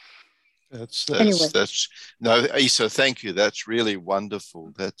 That's no, Isa, thank you. That's really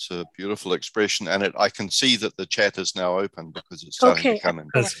wonderful. That's a beautiful expression, and I can see that the chat is now open because it's starting to come in.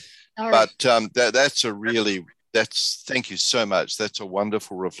 Right. But thank you so much. That's a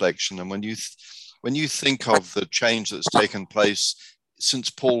wonderful reflection. And when you think of the change that's taken place since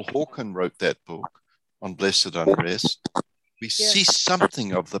Paul Hawken wrote that book on Blessed Unrest, we see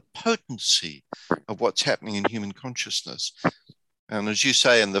something of the potency of what's happening in human consciousness. And as you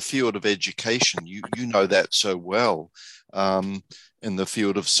say, in the field of education, you know that so well, in the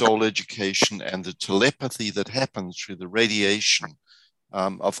field of soul education and the telepathy that happens through the radiation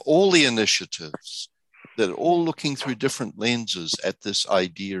of all the initiatives that are all looking through different lenses at this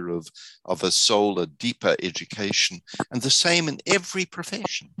idea of a soul, a deeper education, and the same in every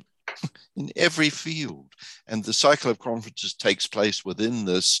profession, in every field. And the cycle of conferences takes place within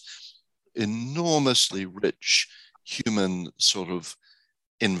this enormously rich human sort of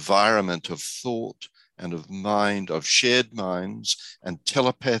environment of thought and of mind, of shared minds and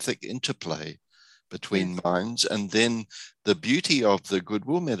telepathic interplay between minds. And then the beauty of the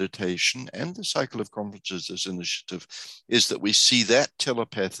Goodwill meditation and the cycle of conferences as initiative is that we see that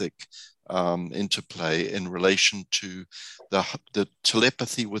telepathic interplay in relation to the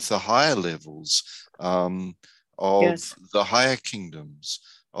telepathy with the higher levels of the higher kingdoms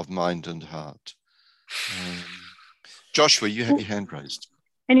of mind and heart. Joshua, you have your hand raised.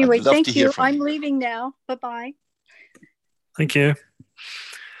 Anyway, thank you. I'm leaving now. Bye-bye. Thank you.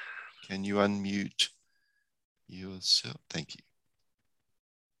 Can you unmute yourself? Thank you.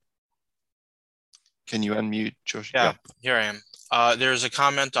 Can you unmute, Joshua? Yeah, here I am. There's a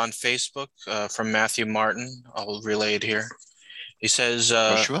comment on Facebook from Matthew Martin. I'll relay it here. He says,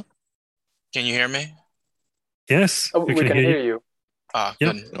 Joshua? Can you hear me? Yes. We can hear you.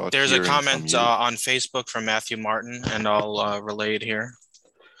 Good. There's a comment on Facebook from Matthew Martin, and I'll relay it here.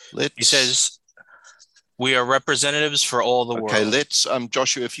 He says, we are representatives for all the world. Okay, let's,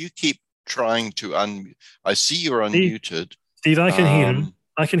 Joshua, if you keep trying to unmute, I see you're unmuted. Steve, I can hear him.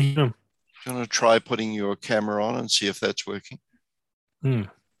 I can hear him. Do you want to try putting your camera on and see if that's working?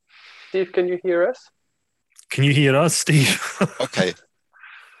 Steve, can you hear us? Can you hear us, Steve? Okay.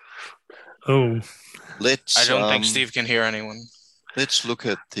 Oh. I don't think Steve can hear anyone. Let's look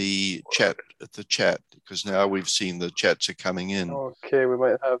at the chat, because now we've seen the chats are coming in. Okay, we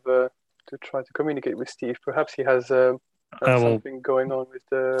might have to try to communicate with Steve. Perhaps he has something going on with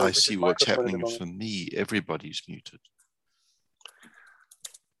the. I see what's happening for me. Everybody's muted.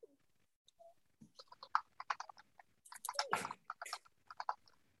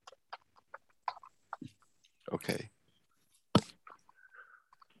 Okay.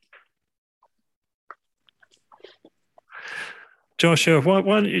 Joshua, why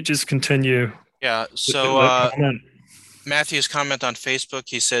don't you just continue? Yeah, so Matthew's comment on Facebook,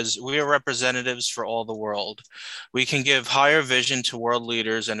 he says, we are representatives for all the world. We can give higher vision to world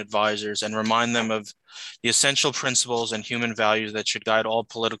leaders and advisors and remind them of the essential principles and human values that should guide all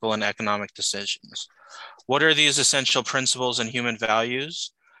political and economic decisions. What are these essential principles and human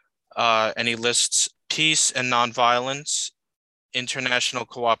values? And he lists peace and nonviolence, international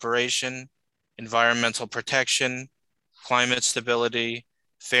cooperation, environmental protection, climate stability,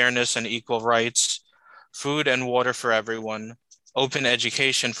 fairness and equal rights, food and water for everyone, open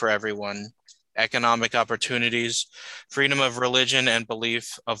education for everyone, economic opportunities, freedom of religion and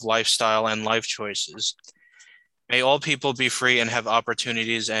belief, of lifestyle and life choices. May all people be free and have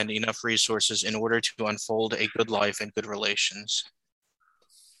opportunities and enough resources in order to unfold a good life and good relations.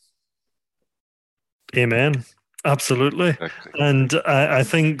 Amen. Absolutely. Exactly. And I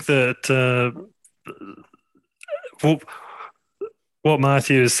think that what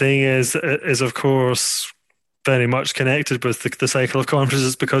Matthew is saying is of course very much connected with the cycle of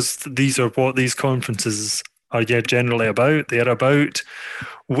conferences, because these are what these conferences are generally about. They are about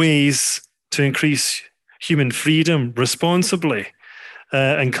ways to increase human freedom responsibly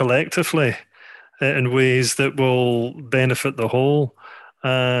and collectively in ways that will benefit the whole.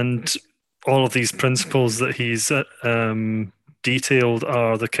 And all of these principles that he's detailed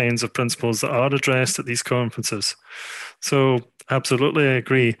are the kinds of principles that are addressed at these conferences. So absolutely, I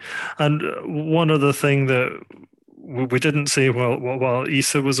agree. And one other thing that we didn't say while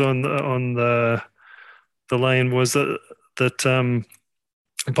Isa was on the line was that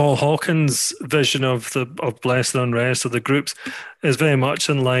Paul Hawkins' vision of blessed unrest of the groups is very much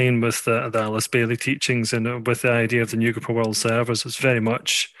in line with the Alice Bailey teachings and with the idea of the new group of world servers. It's very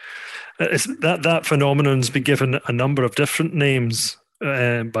much that phenomenon's been given a number of different names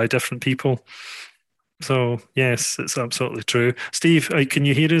by different people. So yes, it's absolutely true. Steve, can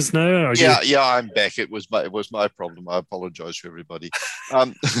you hear us now? Yeah, I'm back. It was my problem. I apologize to everybody.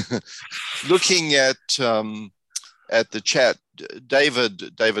 Looking at the chat,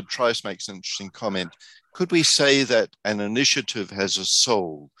 David Trice makes an interesting comment. Could we say that an initiative has a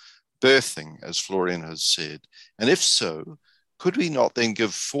soul, birthing, as Florian has said? And if so, could we not then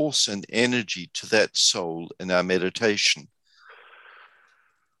give force and energy to that soul in our meditation?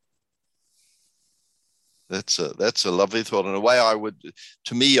 That's a lovely thought. In a way, I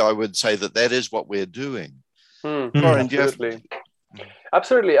would say that is what we're doing. Florian,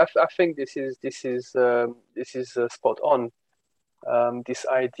 absolutely. I think this is spot on. This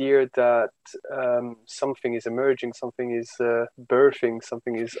idea that something is emerging, something is birthing,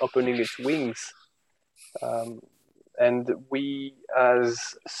 something is opening its wings, and we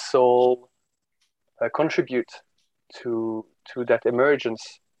as soul contribute to that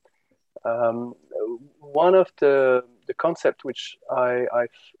emergence. One of the concept which I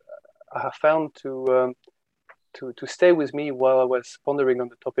have found to stay with me while I was pondering on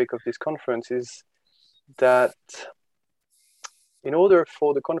the topic of this conference is that in order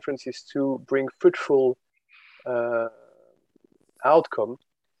for the conferences to bring fruitful outcome,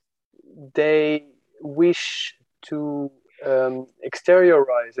 they wish to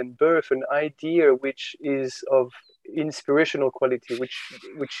exteriorize and birth an idea which is of inspirational quality,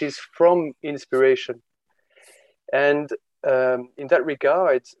 which is from inspiration. And in that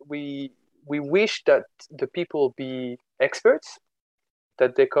regard, we wish that the people be experts,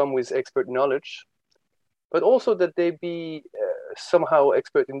 that they come with expert knowledge, but also that they be somehow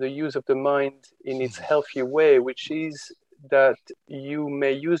expert in the use of the mind in its healthy way, which is that you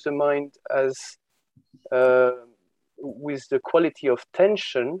may use the mind as with the quality of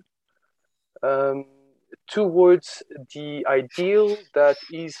tension towards the ideal that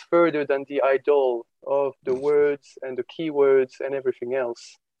is further than the idol of the words and the keywords and everything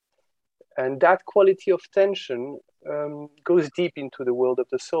else. And that quality of tension goes deep into the world of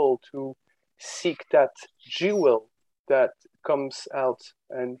the soul to seek that jewel that comes out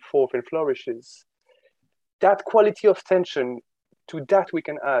and forth and flourishes. That quality of tension, to that we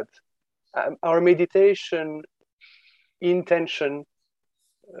can add our meditation intention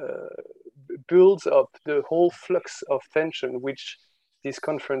builds up the whole flux of tension which this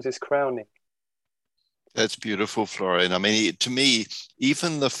conference is crowning. That's beautiful, Florian. I mean, to me,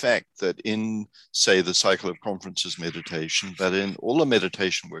 even the fact that in, say, the cycle of conferences meditation, but in all the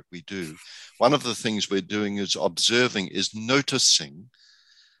meditation work we do, one of the things we're doing is noticing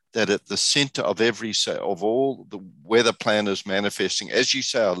that at the center of where the plan is manifesting, as you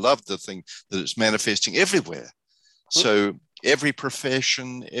say, I love the thing that it's manifesting everywhere. So every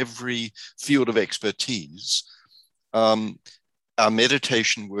profession, every field of expertise, our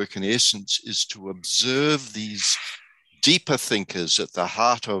meditation work in essence is to observe these deeper thinkers at the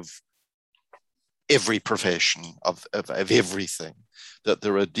heart of every profession, of everything, that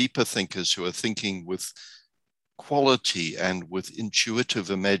there are deeper thinkers who are thinking with quality and with intuitive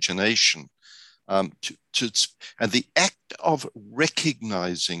imagination. And the act of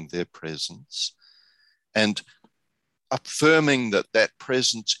recognizing their presence and affirming that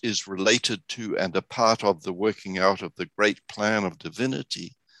presence is related to and a part of the working out of the great plan of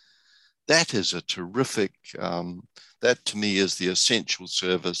divinity, that is a terrific, that to me is the essential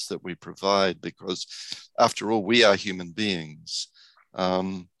service that we provide, because after all, we are human beings.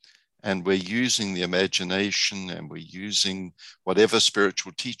 And we're using the imagination and we're using whatever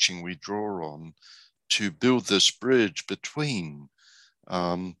spiritual teaching we draw on to build this bridge between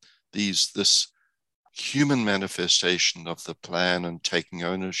this human manifestation of the plan and taking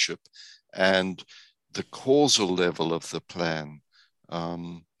ownership and the causal level of the plan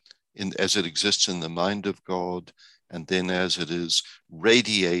as it exists in the mind of God, and then as it is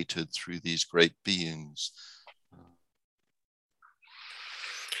radiated through these great beings.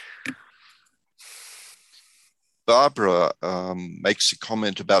 Barbara makes a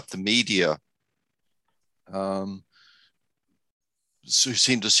comment about the media who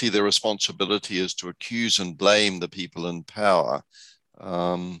seem to see their responsibility is to accuse and blame the people in power.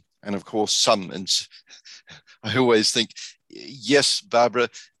 And of course, I always think, yes, Barbara,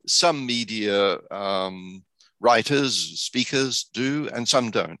 some media writers, speakers do, and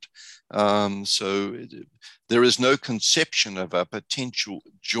some don't. So there is no conception of a potential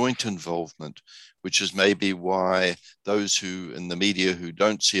joint involvement which is maybe why those who in the media who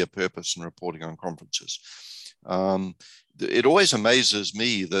don't see a purpose in reporting on conferences. It always amazes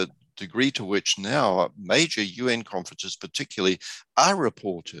me the degree to which now major UN conferences particularly are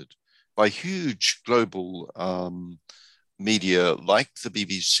reported by huge global media like the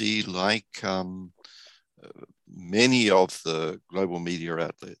BBC, like many of the global media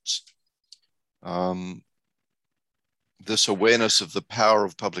outlets. This awareness of the power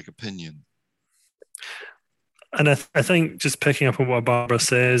of public opinion. And I think just picking up on what Barbara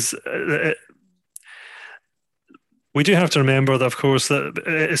says, we do have to remember that, of course, that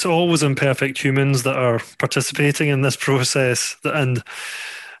it's always imperfect humans that are participating in this process, and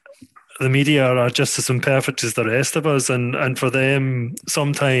the media are just as imperfect as the rest of us. And for them,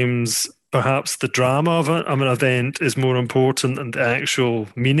 sometimes perhaps the drama of it, an event is more important than the actual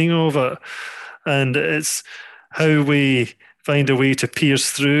meaning of it. And it's how we find a way to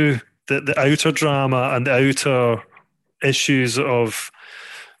pierce through the outer drama and the outer issues of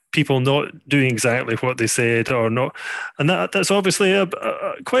people not doing exactly what they said or not. And that's obviously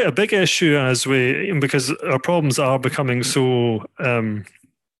quite a big issue because our problems are becoming so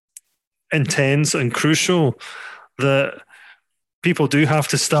intense and crucial that people do have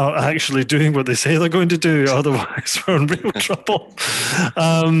to start actually doing what they say they're going to do. Otherwise, we're in real trouble.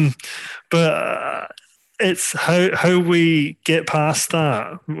 But it's how we get past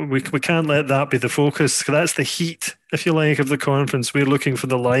that. We can't let that be the focus. That's the heat, if you like, of the conference. We're looking for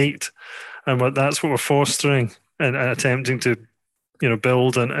the light, and that's what we're fostering and attempting to,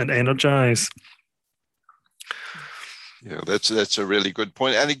 build and energize. Yeah, that's a really good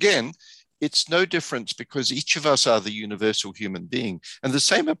point. And again, it's no difference because each of us are the universal human being, and the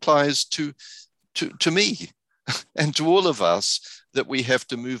same applies to me and to all of us, that we have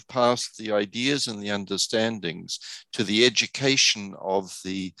to move past the ideas and the understandings to the education of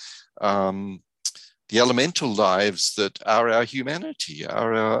the elemental lives that are our humanity,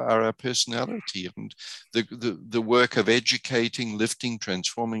 are our personality, and the work of educating, lifting,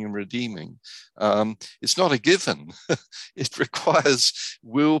 transforming, and redeeming. It's not a given. It requires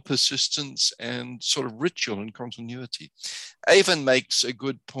will, persistence, and sort of ritual and continuity. Avon makes a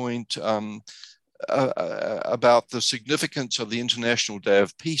good point about the significance of the International Day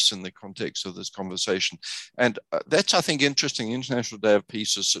of Peace in the context of this conversation. And that's, I think, interesting. International Day of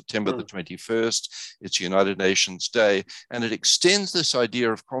Peace is September the 21st. It's United Nations Day. And it extends this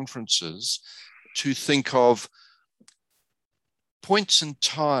idea of conferences to think of points in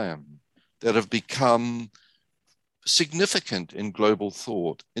time that have become significant in global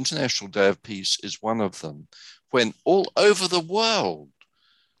thought. International Day of Peace is one of them, when all over the world,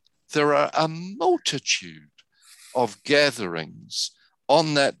 there are a multitude of gatherings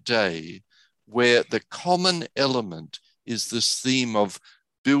on that day where the common element is this theme of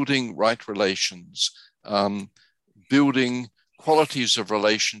building right relations, building qualities of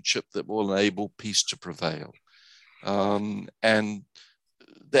relationship that will enable peace to prevail. And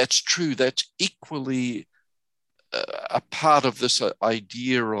that's true. That's equally a part of this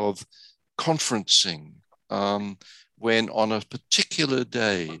idea of conferencing, when on a particular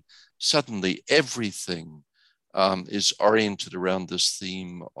day, suddenly everything is oriented around this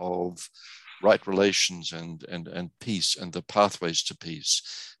theme of right relations and peace and the pathways to peace.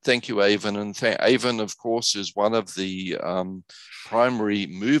 Thank you, Avon. And Avon, of course, is one of the primary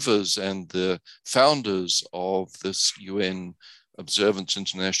movers and the founders of this UN Observance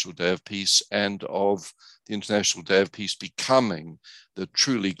International Day of Peace, and of the International Day of Peace becoming the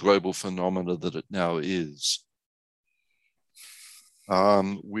truly global phenomena that it now is.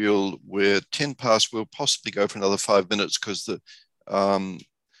 We're 10 past. We'll possibly go for another 5 minutes because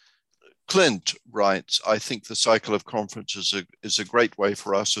Clint writes, I think the cycle of conferences is a great way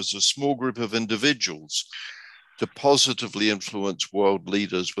for us as a small group of individuals to positively influence world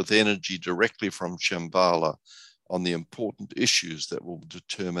leaders with energy directly from Shambhala on the important issues that will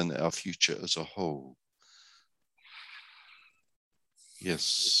determine our future as a whole.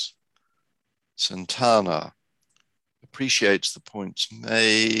 Yes. Santana appreciates the points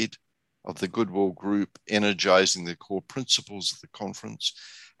made of the Goodwill Group energizing the core principles of the conference,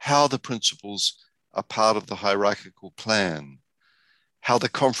 how the principles are part of the hierarchical plan, how the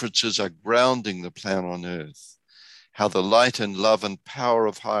conferences are grounding the plan on earth, how the light and love and power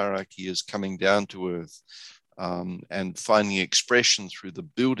of hierarchy is coming down to earth, and finding expression through the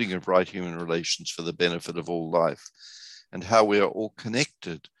building of right human relations for the benefit of all life, and how we are all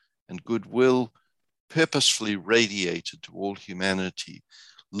connected, and goodwill purposefully radiated to all humanity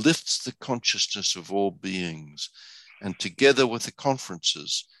lifts the consciousness of all beings, and together with the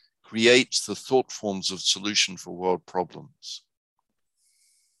conferences creates the thought forms of solution for world problems.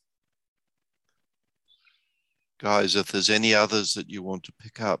 guys, if there's any others that you want to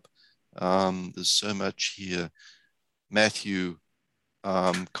pick up, there's so much here. Matthew,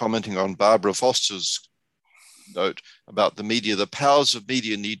 commenting on Barbara Foster's note about the media, the powers of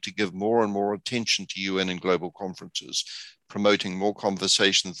media need to give more and more attention to UN and global conferences, promoting more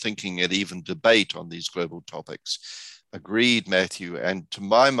conversation, thinking, and even debate on these global topics. Agreed, Matthew. And to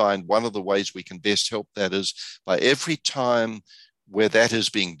my mind, one of the ways we can best help that is by every time where that is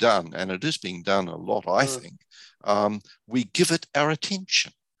being done, and it is being done a lot, I think, we give it our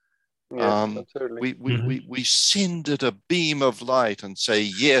attention. Yes, absolutely. We send it a beam of light and say,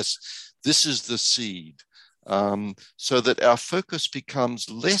 yes, this is the seed, so that our focus becomes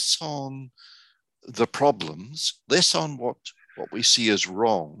less on the problems, less on what we see as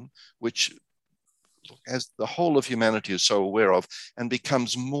wrong, which as the whole of humanity is so aware of, and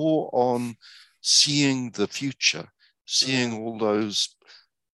becomes more on seeing the future, seeing all those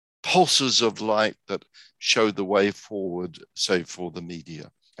pulses of light that show the way forward, say, for the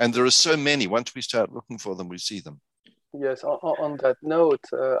media. And there are so many. Once we start looking for them, we see them. Yes, on that note,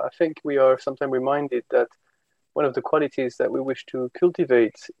 I think we are sometimes reminded that one of the qualities that we wish to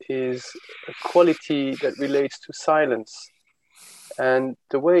cultivate is a quality that relates to silence. And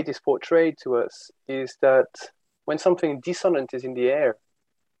the way it is portrayed to us is that when something dissonant is in the air,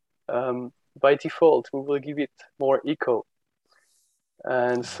 by default, we will give it more echo.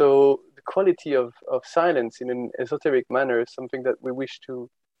 And so the quality of silence in an esoteric manner is something that we wish to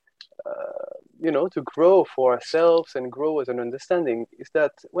to grow for ourselves and grow as an understanding, is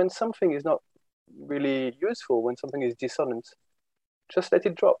that when something is not really useful, when something is dissonant, just let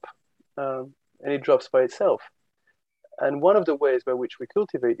it drop, and it drops by itself. And one of the ways by which we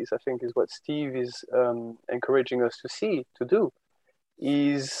cultivate this, I think, is what Steve is encouraging us to do,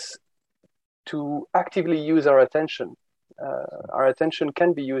 is to actively use our attention. Our attention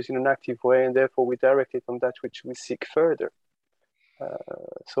can be used in an active way, and therefore we direct it on that which we seek further.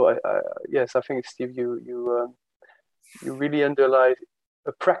 So yes, I think, Steve, you really underlie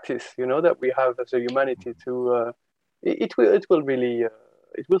a practice, that we have as a humanity to. It will really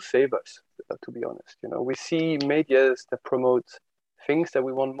it will save us, to be honest. We see medias that promote things that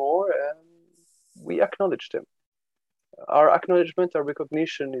we want more, and we acknowledge them. Our acknowledgement, our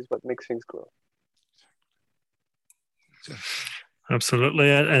recognition is what makes things grow.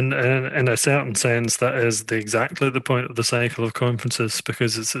 Absolutely, and in a certain sense, that is exactly the point of the cycle of conferences,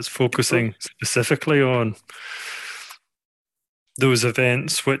 because it's focusing specifically on those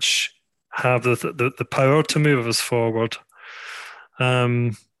events which have the power to move us forward.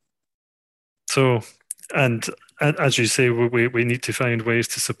 So, and as you say, we need to find ways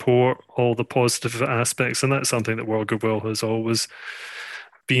to support all the positive aspects, and that's something that World Goodwill has always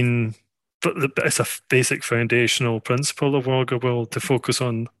been. But it's a basic foundational principle of World Goodwill to focus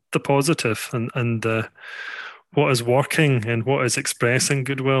on the positive and what is working and what is expressing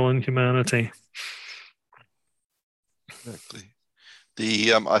goodwill in humanity. Exactly.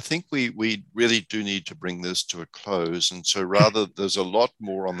 I think we really do need to bring this to a close, and so rather there's a lot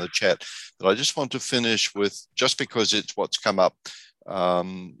more on the chat, but I just want to finish with, just because it's what's come up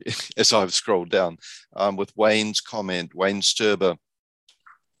as I've scrolled down, with Wayne's comment. Wayne Sturber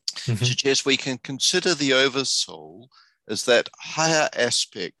suggests we can consider the oversoul as that higher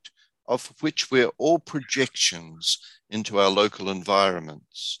aspect of which we're all projections into our local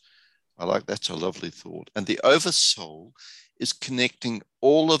environments. I like, that's a lovely thought. And the oversoul is connecting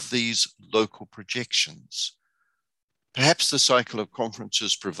all of these local projections. Perhaps the cycle of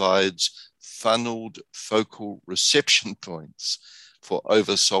conferences provides funneled focal reception points for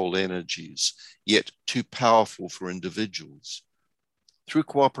oversoul energies, yet too powerful for individuals. Through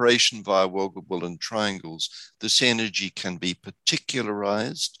cooperation via World Goodwill and triangles, this energy can be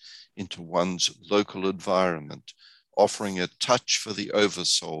particularized into one's local environment, offering a touch for the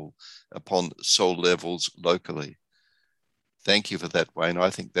oversoul upon soul levels locally. Thank you for that, Wayne. I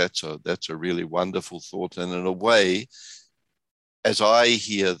think that's a really wonderful thought. And in a way, as I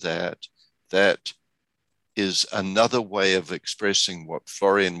hear that is another way of expressing what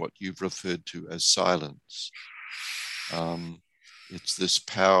Florian, what you've referred to as silence. It's this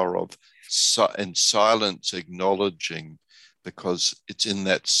power of in silence acknowledging, because it's in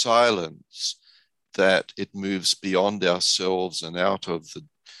that silence that it moves beyond ourselves and out of the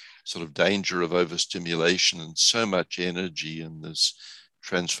sort of danger of overstimulation and so much energy in this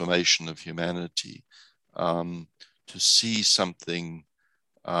transformation of humanity, to see something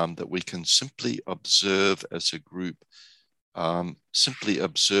that we can simply observe as a group, simply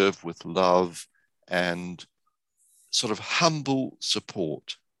observe with love and sort of humble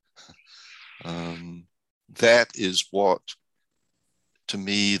support. That is what, to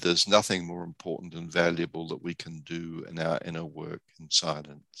me, there's nothing more important and valuable that we can do in our inner work in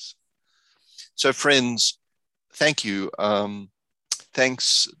silence. So friends, thank you.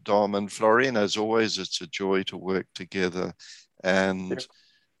 Thanks, Dom and Florian. As always, it's a joy to work together. And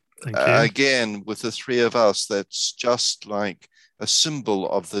again, with the three of us, that's just like a symbol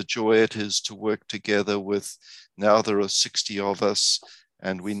of the joy it is to work together with. Now there are 60 of us,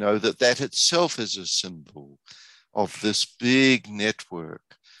 and we know that that itself is a symbol of this big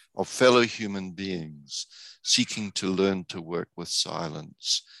network of fellow human beings seeking to learn to work with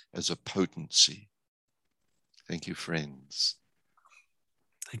silence as a potency. Thank you, friends.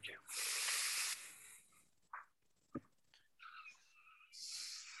 Thank you.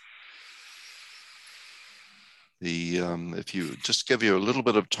 If you just give you a little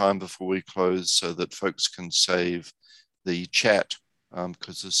bit of time before we close so that folks can save the chat,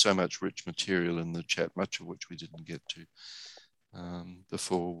 because there's so much rich material in the chat, much of which we didn't get to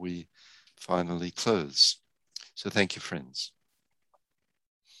before we finally close. So thank you, friends.